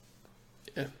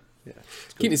 yeah.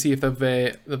 Keen to see if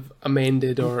they've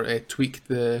amended or tweaked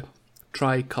the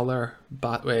tri-colour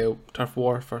Turf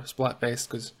War for Splatfest,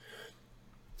 because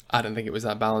I didn't think it was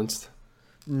that balanced.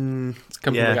 It's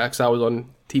coming from because I was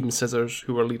on Team Scissors,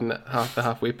 who were leading at the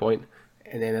halfway point,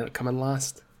 and then it coming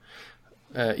last.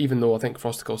 Even though I think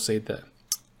Frosticle said that.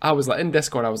 I was like in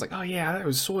Discord. I was like, "Oh yeah, it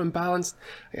was so imbalanced.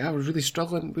 I was really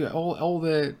struggling with all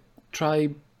the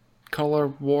tri-color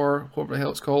war, whatever the hell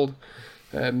it's called.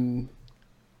 I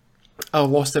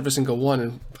lost every single one."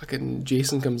 And fucking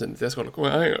Jason comes into Discord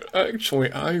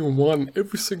like, I won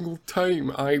every single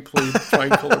time I played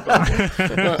tri-color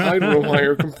battle. I don't know why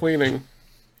you're complaining."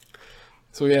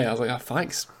 So yeah, I was like,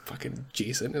 thanks, fucking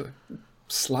Jason.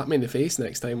 Slap me in the face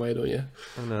next time, why don't you?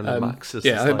 And then Max is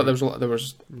but there was a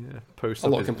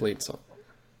lot of complaints. So.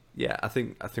 Yeah, I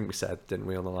think we said, didn't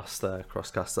we, on the last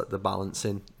CrossCast, that the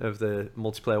balancing of the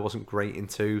multiplayer wasn't great in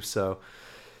 2, so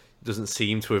it doesn't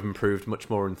seem to have improved much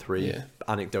more in 3,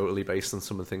 anecdotally based on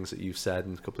some of the things that you've said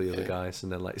and a couple of the other guys.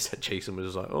 And then, like you said, Jason was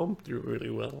just like, "Oh, I'm doing really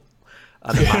well,"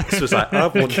 and then Max was like,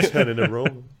 "I've won 10 in a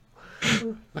row."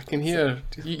 I can hear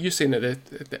you saying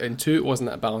that in 2 it wasn't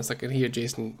that balanced. I can hear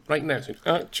Jason right now saying,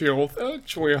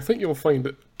 Actually, I think you'll find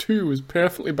that 2 was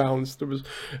perfectly balanced.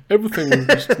 Everything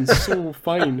was just so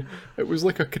fine. It was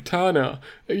like a katana.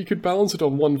 You could balance it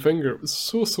on one finger. It was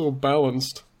so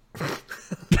balanced."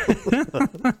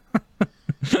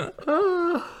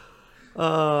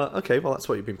 Okay, well that's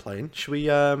what you've been playing. Should we?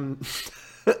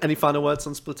 Any final words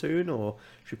on Splatoon, or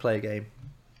should we play a game?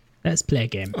 Let's play a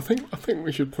game. I think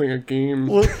we should play a game.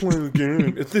 Let's play a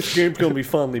game. If this game's going to be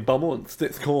finally balanced,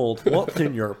 it's called What's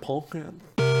in Your Pocket?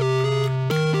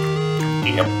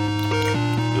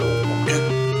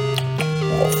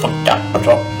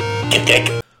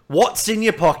 What's in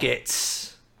your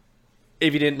pockets?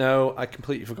 If you didn't know, I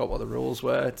completely forgot what the rules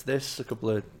were to this a couple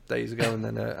of days ago, and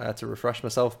then I had to refresh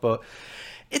myself. But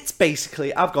it's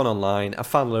basically, I've gone online, I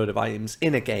found a load of items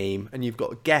in a game, and you've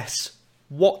got to guess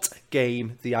what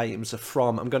game the items are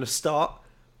from. I'm going to start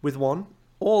with 1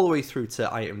 all the way through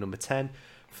to item number 10.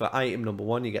 For item number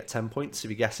 1, you get 10 points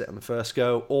if you guess it on the first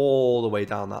go, all the way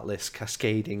down that list,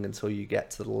 cascading until you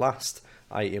get to the last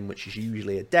item, which is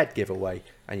usually a dead giveaway,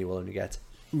 and you will only get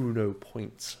 1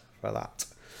 points for that.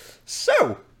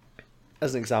 So,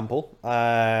 as an example,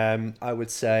 I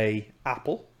would say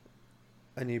apple,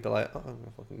 and you'd be like, "Oh, I have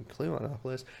a fucking clue what an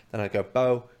apple is." Then I go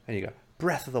bow, and you go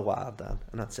Breath of the Wild, Dan.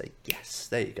 And I'd say, yes,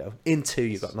 there you go. In 2,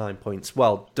 you got 9 points.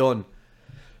 Well done,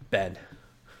 Ben.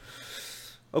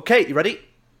 Okay, you ready?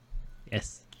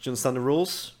 Yes. Do you understand the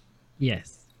rules?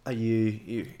 Yes. Are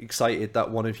you excited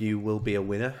that one of you will be a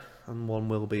winner and one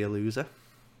will be a loser?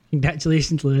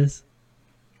 Congratulations, Lewis.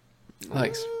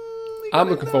 Thanks. I'm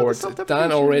looking forward to it.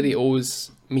 Dan already owes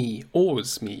me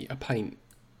a pint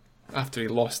after he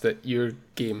lost at your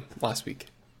game last week.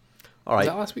 All right. Was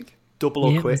that last week? Double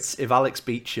or quits. If Alex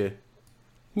beats you.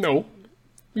 No.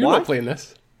 You're Why? not playing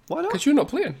this. Why not? Because you're not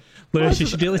playing. Lewis, you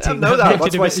should really take I know that.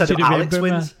 That's why I said Do if you Alex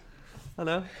remember wins. I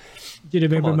know. Do you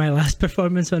remember my last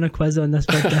performance on a quiz on this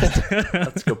podcast?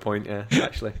 That's a good point, yeah,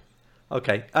 actually.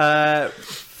 Okay.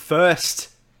 First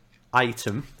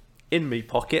item in me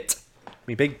pocket,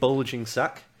 me big bulging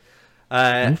sack.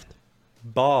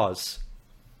 Bars.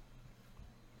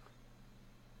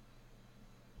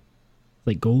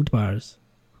 Like gold bars.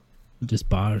 Just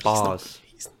bars. Bars.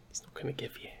 He's not going to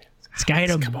give you.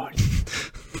 Skyrim. Come on.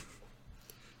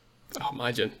 Oh,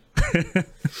 imagine.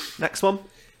 Next one.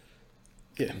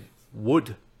 Yeah.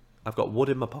 Wood. I've got wood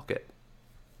in my pocket.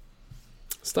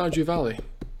 Stardew Valley.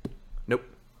 Nope.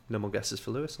 No more guesses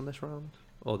for Lewis on this round.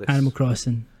 Or this. Animal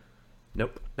Crossing.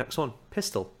 Nope. Next one.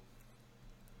 Pistol.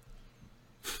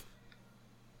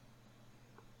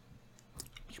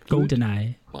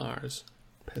 GoldenEye. Mars.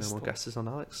 No Pistol. more guesses on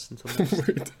Alex until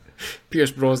next.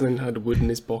 Pierce Brosnan had wood in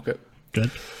his pocket.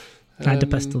 Good. And a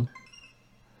pistol.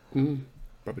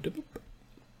 Rubber-dubber.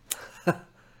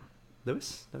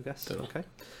 Lewis? No guess? Dunno. Okay.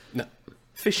 No.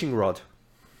 Fishing rod.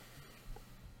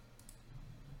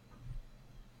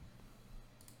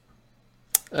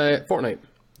 Fortnite.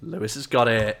 Lewis has got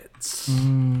it.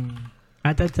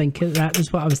 I did think it. That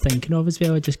was what I was thinking of as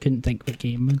well. I just couldn't think what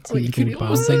game. I was thinking it.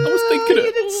 didn't say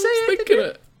it, thinking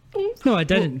it. No, I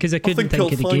didn't because I couldn't think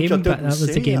think of the you'll find game. I But that didn't was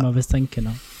the say game it. I was thinking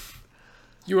of.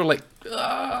 You were like,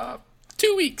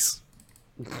 2 weeks.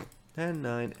 10,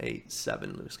 9, 8,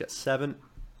 7. Lewis gets 7.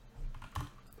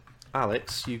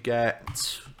 Alex, you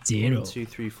get 0. 1, 2,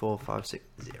 3, 4, 5, 6,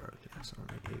 0. Yes, all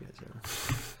right, you get 0.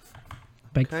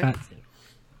 Big Okay. fat 0.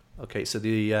 Okay, so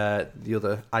the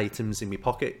other items in my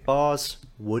pocket: bars,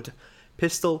 wood,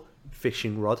 pistol,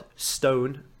 fishing rod,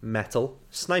 stone, metal,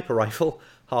 sniper rifle,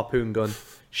 harpoon gun,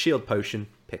 shield potion,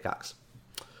 pickaxe.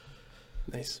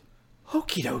 Nice.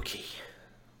 Okie dokie.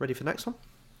 Ready for the next one?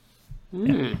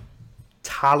 Mm.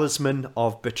 Talisman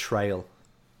of Betrayal.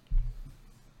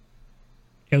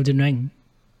 Elden Ring.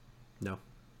 No.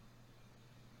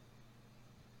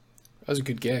 That was a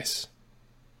good guess.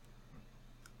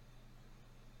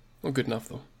 Not good enough,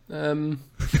 though.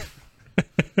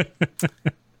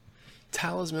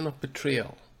 Talisman of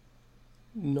Betrayal.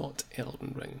 Not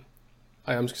Elden Ring.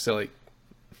 I am just going to say, like,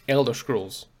 Elder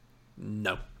Scrolls.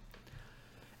 No.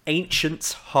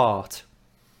 Ancient's Heart.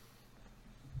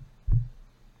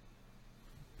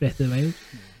 Breath of the Wild.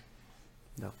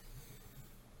 No.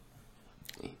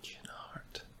 Ancient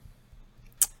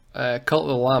Heart. Cult of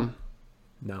the Lamb.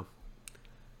 No.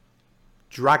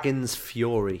 Dragon's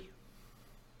Fury.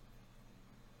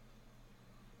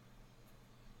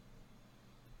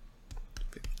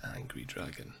 Angry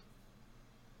Dragon.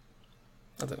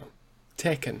 I don't know.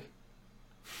 Tekken.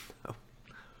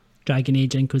 Dragon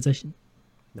Age Inquisition.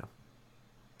 No.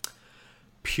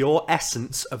 Pure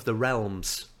Essence of the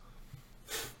Realms.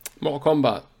 Mortal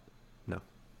Kombat. No.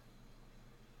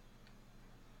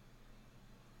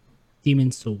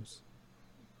 Demon's Souls.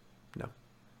 No.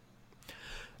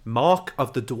 Mark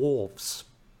of the Dwarves.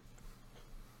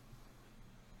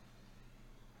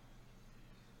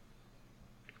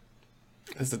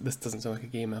 This doesn't sound like a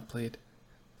game I've played.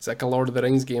 It's like a Lord of the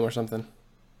Rings game or something.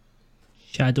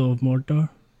 Shadow of Mordor.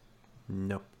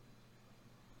 No.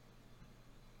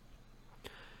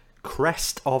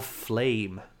 Crest of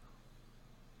Flame.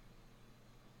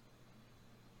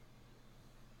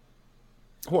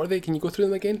 What are they? Can you go through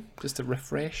them again? Just to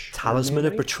refresh. Talisman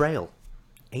of memory? Betrayal.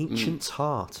 Ancient's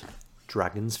Heart.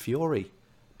 Dragon's Fury.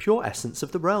 Pure Essence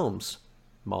of the Realms.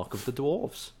 Mark of the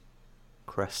Dwarves.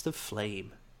 Crest of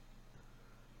Flame.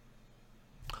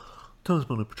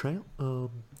 Talisman of Betrayal.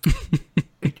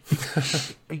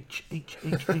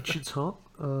 Ancient's Heart.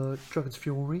 Dragon's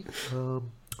Fury.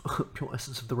 Pure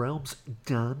Essence of the Realms.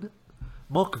 Dan.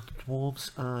 Mark of the Dwarves.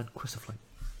 And Crest of Flame.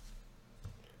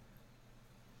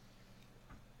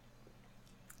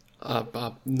 I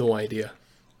have no idea.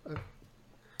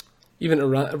 Even to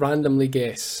randomly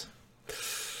guess.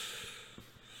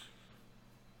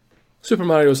 Super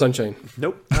Mario Sunshine.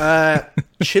 Nope.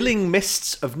 Chilling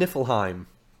Mists of Niflheim.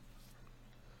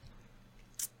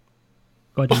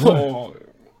 God of War. Oh,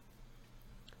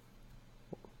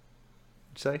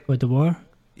 Say? God of War.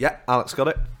 Yeah, Alex got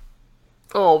it.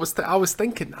 Oh, I was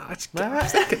thinking that. I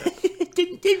was thinking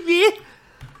it.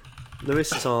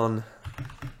 Lewis is on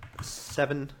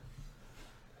 7,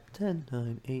 10,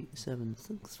 9, 8, 7,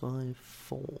 6, 5,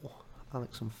 4.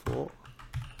 Alex on 4.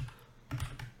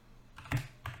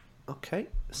 Okay,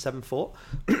 7-4.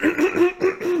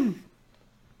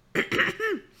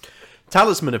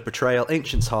 Talisman of Betrayal,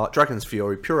 Ancient's Heart, Dragon's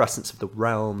Fury, Pure Essence of the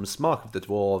Realms, Mark of the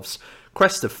Dwarves,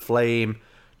 Crest of Flame,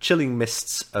 Chilling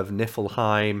Mists of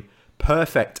Niflheim,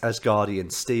 Perfect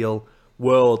Asgardian Steel,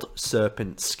 World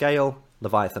Serpent Scale,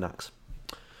 Leviathan Axe.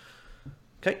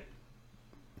 Okay.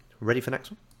 Ready for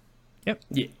next one? Yep.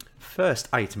 Yeah. First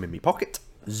item in my pocket,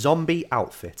 zombie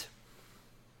outfit.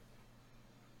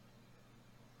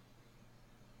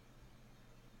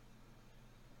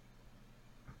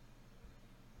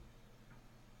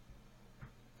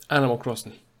 Animal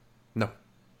Crossing. No.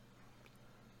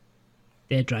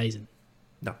 Dead Rising.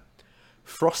 No.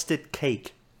 Frosted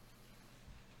cake.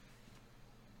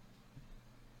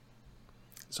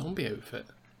 Zombie outfit.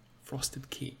 Frosted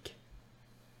cake.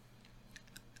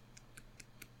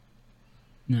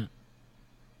 No.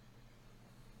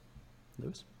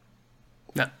 Lewis?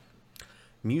 Nah.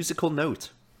 Musical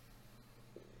note.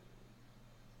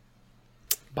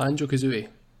 Banjo Kazooie.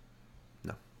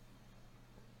 No.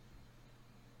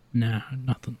 Nah,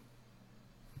 nothing.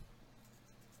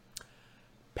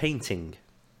 Painting.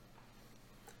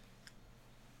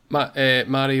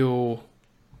 Mario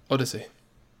Odyssey.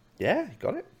 Yeah, you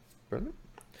got it. Brilliant.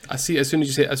 I see. As soon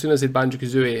as I said Banjo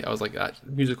Kazooie, I was like, that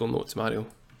musical notes Mario.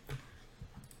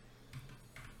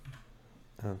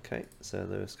 Okay, so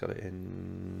Lewis got it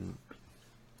in.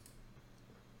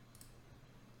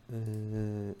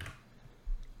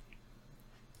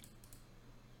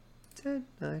 10,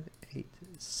 9, 8,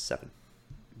 7.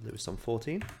 Lewis on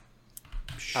 14.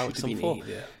 Alex on 4.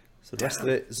 Yeah. So the rest of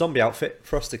it: zombie outfit,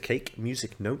 frosted cake,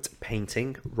 music note,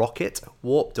 painting, rocket,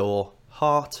 warp door,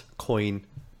 heart, coin,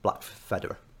 black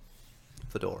fedora.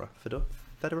 Fedora.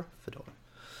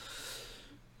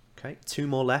 Okay, 2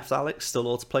 more left, Alex. Still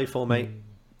all to play for, mate.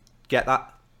 Get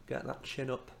that chin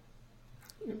up.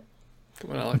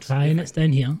 Come on, Alex. Trying, it's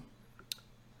down here.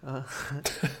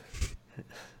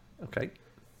 Okay.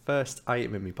 First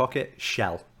item in my pocket,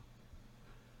 shell.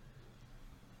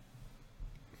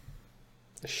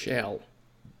 A shell.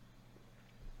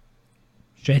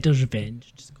 Shredder's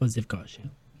Revenge, just because they've got a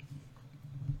shell.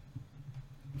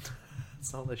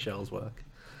 That's how the shells work.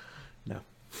 No.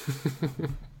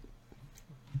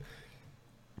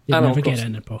 They'll Animal never get it Crossing.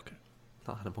 in their pocket.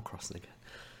 Not Animal Crossing again.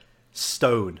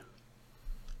 Stone.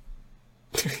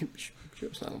 Sure,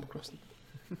 it's not Animal Crossing.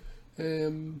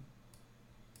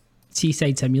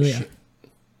 Seaside Simulator.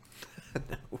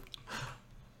 No.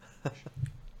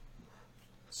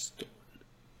 Stone.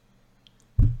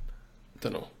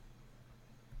 Don't know.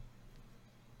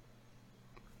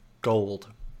 Gold.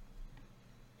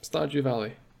 Stardew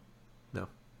Valley. No.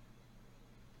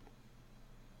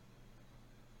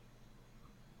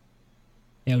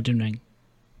 Elden Ring.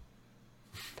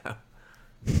 No.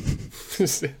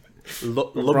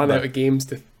 We've run out of games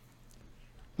to.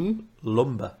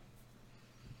 Lumber.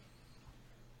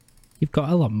 You've got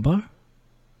a lumber.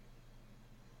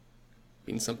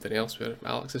 Means something else where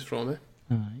Alex is from, eh?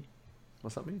 Aye.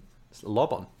 What's that mean? It's a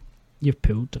lob on. You've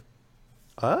pulled it.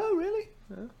 Oh, really?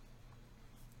 Oh.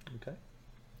 Okay.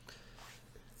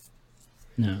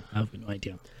 No, I've got no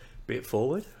idea. Be it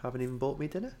forward. Haven't even bought me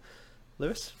dinner.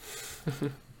 Lewis?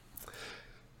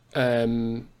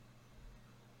 Nah,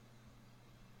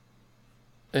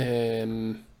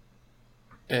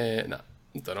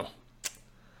 don't know.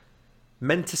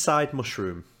 Menticide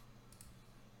mushroom.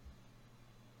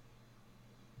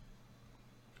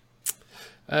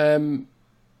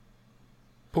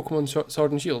 Pokemon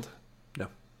Sword and Shield. No.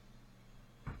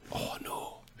 Oh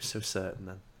no! I'm so certain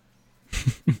then.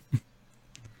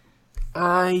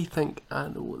 I think I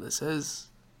know what this is.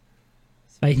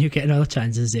 It's fine, you get another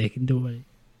chance in a second, don't worry.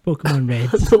 Pokemon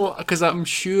Red. No, because I'm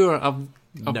sure I've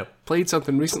No. played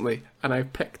something recently and I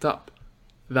picked up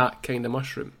that kind of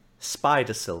mushroom.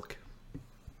 Spider silk.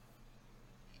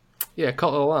 Yeah,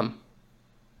 Cult of the Lamb.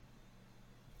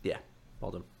 Yeah.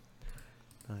 Well done.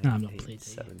 No, I'm not played it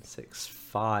 7, 6,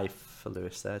 5 for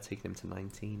Lewis there, taking him to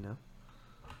 19 now.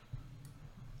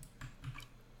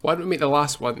 Why don't we make the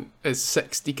last one as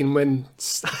 6? He can win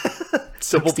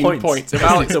 16 Double points. If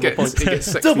Alex Double gets, points. he gets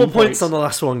 16 Double points on the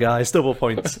last one, guys. Double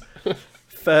points.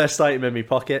 First item in my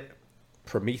pocket,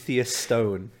 Prometheus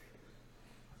stone.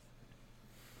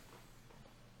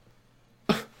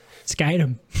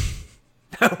 Skyrim.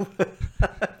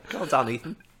 Calm down,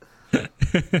 Ethan.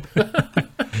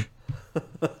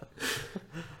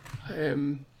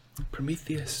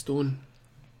 Prometheus stone.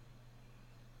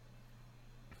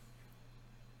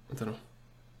 I don't know.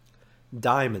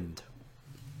 Diamond.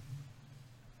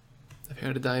 I've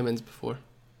heard of diamonds before.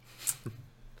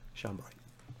 Shambrai.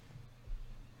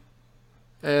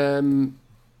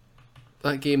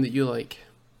 That game that you like.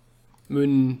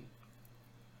 Moon.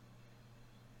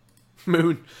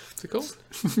 Moon. What's it called?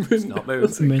 It's not Moon.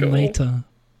 What's it called? Moonlighter.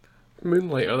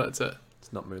 Moonlighter, that's it.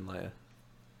 It's not Moonlighter.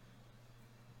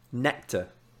 Nectar.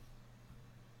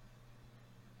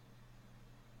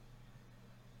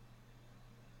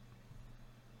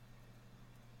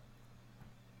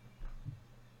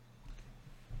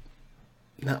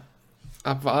 Nah.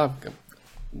 I've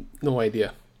no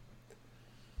idea.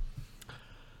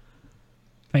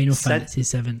 Final Fantasy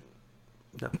 7.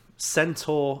 No.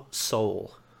 Centaur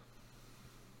Soul.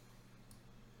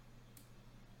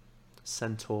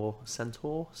 Centaur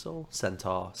Soul?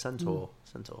 Centaur. You know,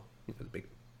 the big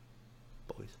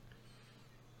boys.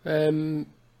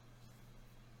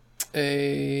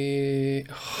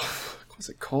 What's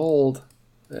it called?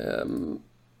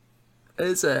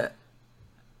 Is it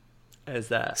Is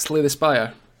that? Slay the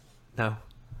Spire? No.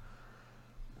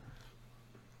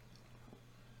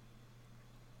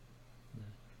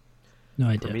 No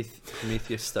idea.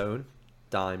 Prometheus Stone,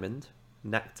 Diamond,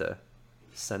 Nectar,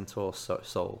 Centaur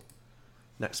Soul.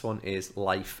 Next one is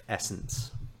Life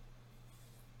Essence.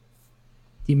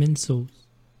 Demon Souls.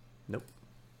 Nope.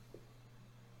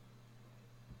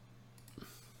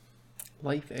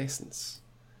 Life Essence.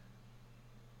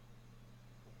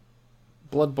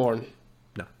 Bloodborne.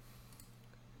 No.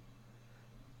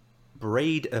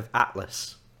 Braid of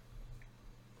Atlas.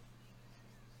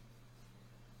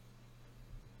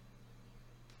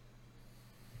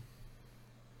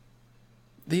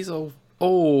 These all.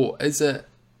 Oh, is it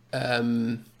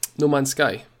No Man's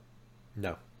Sky?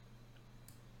 No.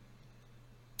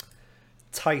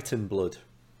 Titan Blood.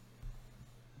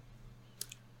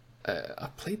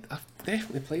 I've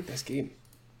definitely played this game.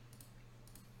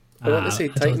 I want to say I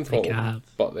don't think I Titanfall, have.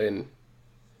 but then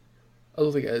I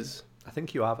don't think it is. I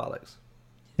think you have, Alex.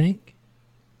 You think?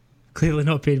 Clearly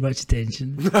not paid much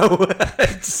attention. No,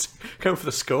 it's going for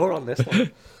the score on this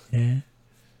one. Yeah.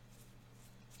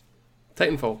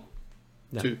 Titanfall.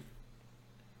 No. 2.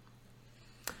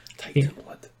 Titan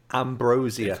Blood.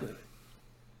 Ambrosia. Definitely.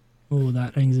 Oh,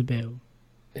 that rings a bell.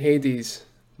 Hades.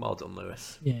 Well done,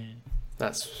 Lewis. Yeah.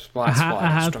 That's I why I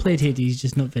have struggled. played Hades,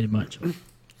 just not very much.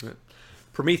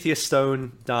 Prometheus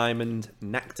Stone, Diamond,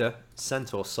 Nectar,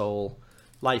 Centaur Soul,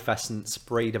 Life Essence,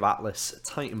 Braid of Atlas,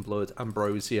 Titan Blood,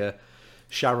 Ambrosia,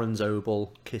 Sharon's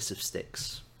Obel, Kiss of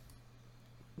Styx.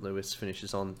 Lewis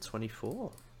finishes on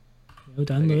 24. Well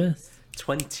done, Okay. Lewis.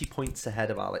 20 points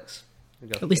ahead of Alex. There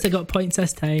you go. At least I got points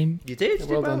this time. You did. Yeah,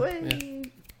 You well did well. done,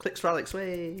 Way. Clicks for Alex.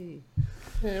 Way.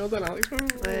 Yeah, well done, Alex.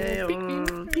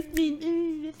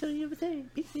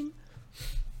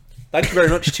 Thank you very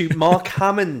much to Mark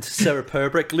Hammond, Sarah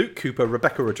Purbrick, Luke Cooper,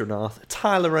 Rebecca Rudranath,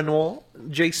 Tyler Renoir,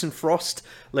 Jason Frost,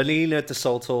 Lenina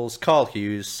DeSaltos, Carl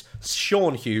Hughes,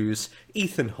 Sean Hughes,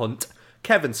 Ethan Hunt,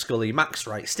 Kevin Scully, Max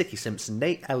Wright, Sticky Simpson,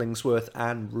 Nate Ellingsworth,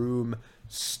 and Room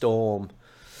Storm.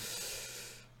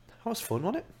 That was fun,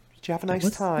 wasn't it? Did you have a nice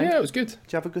time? Yeah, it was good. Did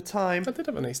you have a good time? I did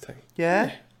have a nice time.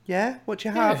 Yeah? Yeah? What'd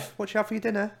you have? Yeah. What'd you have for your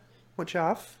dinner? What'd you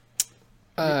have?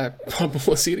 A bowl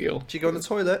of cereal. Did you go in the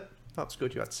toilet? That's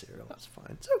good, you had cereal. That's fine.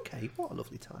 It's okay. What a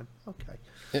lovely time. Okay.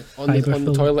 Yeah, on the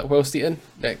Fibreful. toilet whilst eating,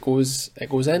 it goes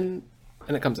in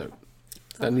and it comes out.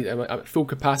 I'm at full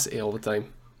capacity all the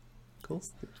time. Cool.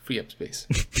 Free up space.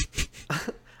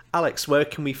 Alex, where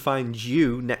can we find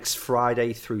you next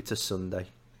Friday through to Sunday?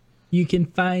 You can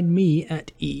find me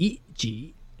at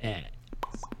EGX.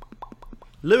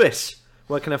 Lewis,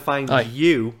 where can I find Hi.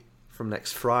 you from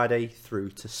next Friday through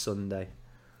to Sunday?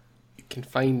 You can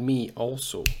find me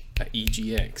also at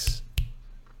EGX.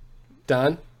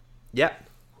 Dan, Yep.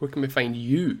 where can we find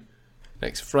you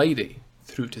next Friday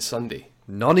through to Sunday?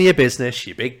 None of your business,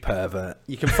 you big pervert.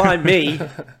 You can find me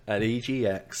at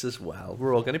EGX as well.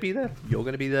 We're all going to be there. You're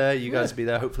going to be there. You guys will be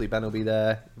there. Hopefully Ben will be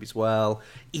there as well.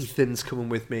 Ethan's coming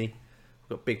with me.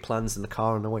 We've got big plans in the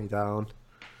car on the way down.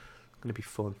 It's going to be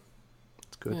fun.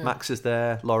 It's good. Yeah. Max is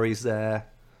there. Laurie's there.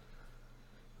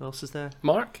 Who else is there?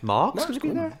 Mark? Mark's going to be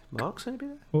going. there. Mark's going to be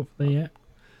there. Hopefully, yeah.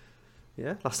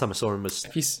 Yeah. Last time I saw him was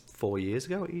If he's 4 years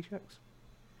ago at EGX.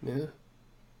 yeah,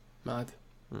 mad.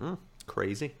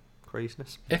 Crazy.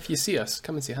 Craziness. If you see us,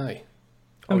 come and say hi.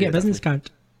 I'll get a business card.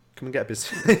 Come and get a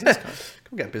business.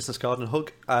 Come and get a business card and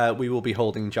hug. We will be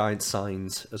holding giant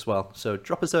signs as well. So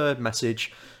drop us a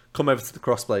message. Come over to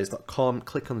thecrossplayers.com.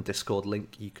 Click on the Discord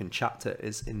link. You can chat to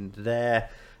us in there.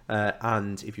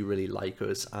 And if you really like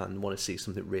us and want to see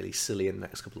something really silly in the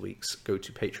next couple of weeks, go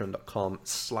to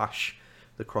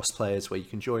patreon.com/thecrossplayers, where you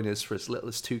can join us for as little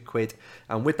as £2.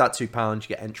 And with that £2, you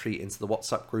get entry into the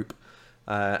WhatsApp group.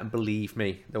 And believe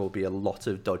me, there will be a lot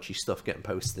of dodgy stuff getting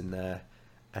posted in there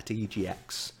at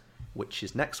EGX, which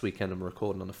is next weekend, and we're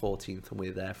recording on the 14th, and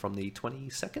we're there from the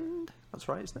 22nd. That's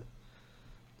right, isn't it?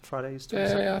 Friday's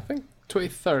 22nd? Yeah, I think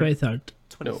 23rd.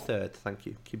 23rd, thank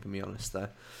you. Keeping me honest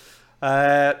there.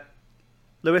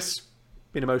 Lewis,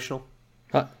 been emotional.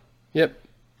 Yep.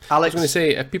 Alex, I was going to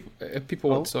say, if people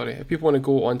want to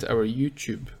go onto our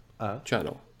YouTube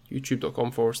channel,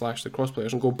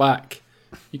 youtube.com/thecrossplayers, and go back,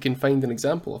 you can find an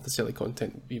example of the silly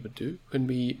content we would do when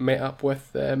we met up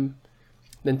with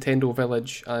Nintendo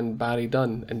Village and Barry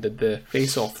Dunn and did the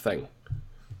face-off thing.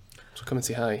 So come and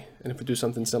say hi, and if we do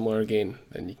something similar again,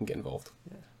 then you can get involved.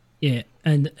 Yeah,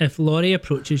 and if Laurie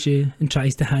approaches you and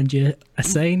tries to hand you a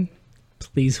sign,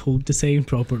 please hold the sign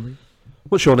properly.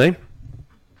 what's your name?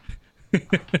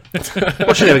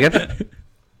 What's your name again?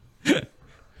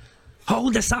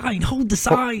 Hold the sign! Hold the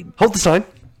sign! Hold the sign.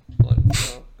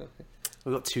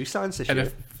 We've got 2 signs this And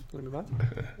year.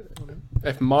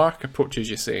 If Mark approaches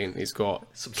you saying he's got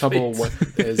Some trouble treats.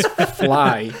 with his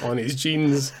fly on his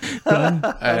jeans, don't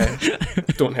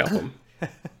help him.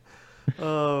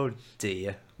 Oh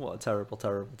dear. What a terrible,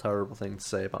 terrible, terrible thing to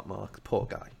say about Mark. Poor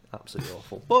guy. Absolutely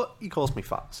awful. But he calls me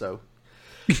fat, so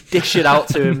dish it out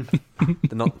to him.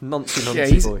 The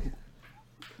noncy boy.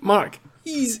 Mark,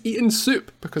 he's eating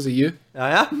soup because of you.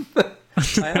 I am.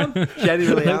 I am.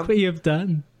 Genuinely Look am. what you've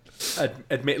done.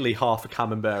 Admittedly, half a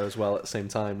camembert as well at the same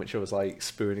time, which I was like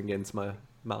spooning into my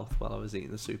mouth while I was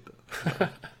eating the soup.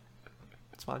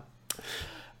 It's fine.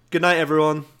 Good night,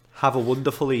 everyone. Have a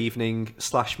wonderful evening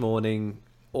 / morning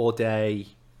or day.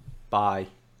 Bye.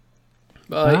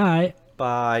 Bye. Bye.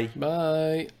 Bye.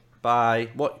 Bye. Bye.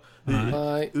 What?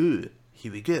 Bye. Ooh.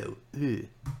 Here we go. Ooh.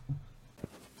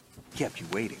 Kept you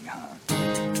waiting, huh?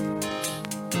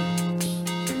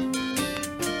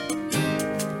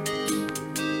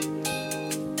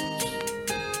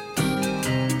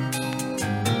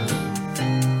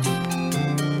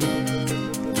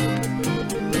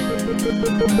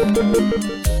 Thank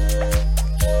you.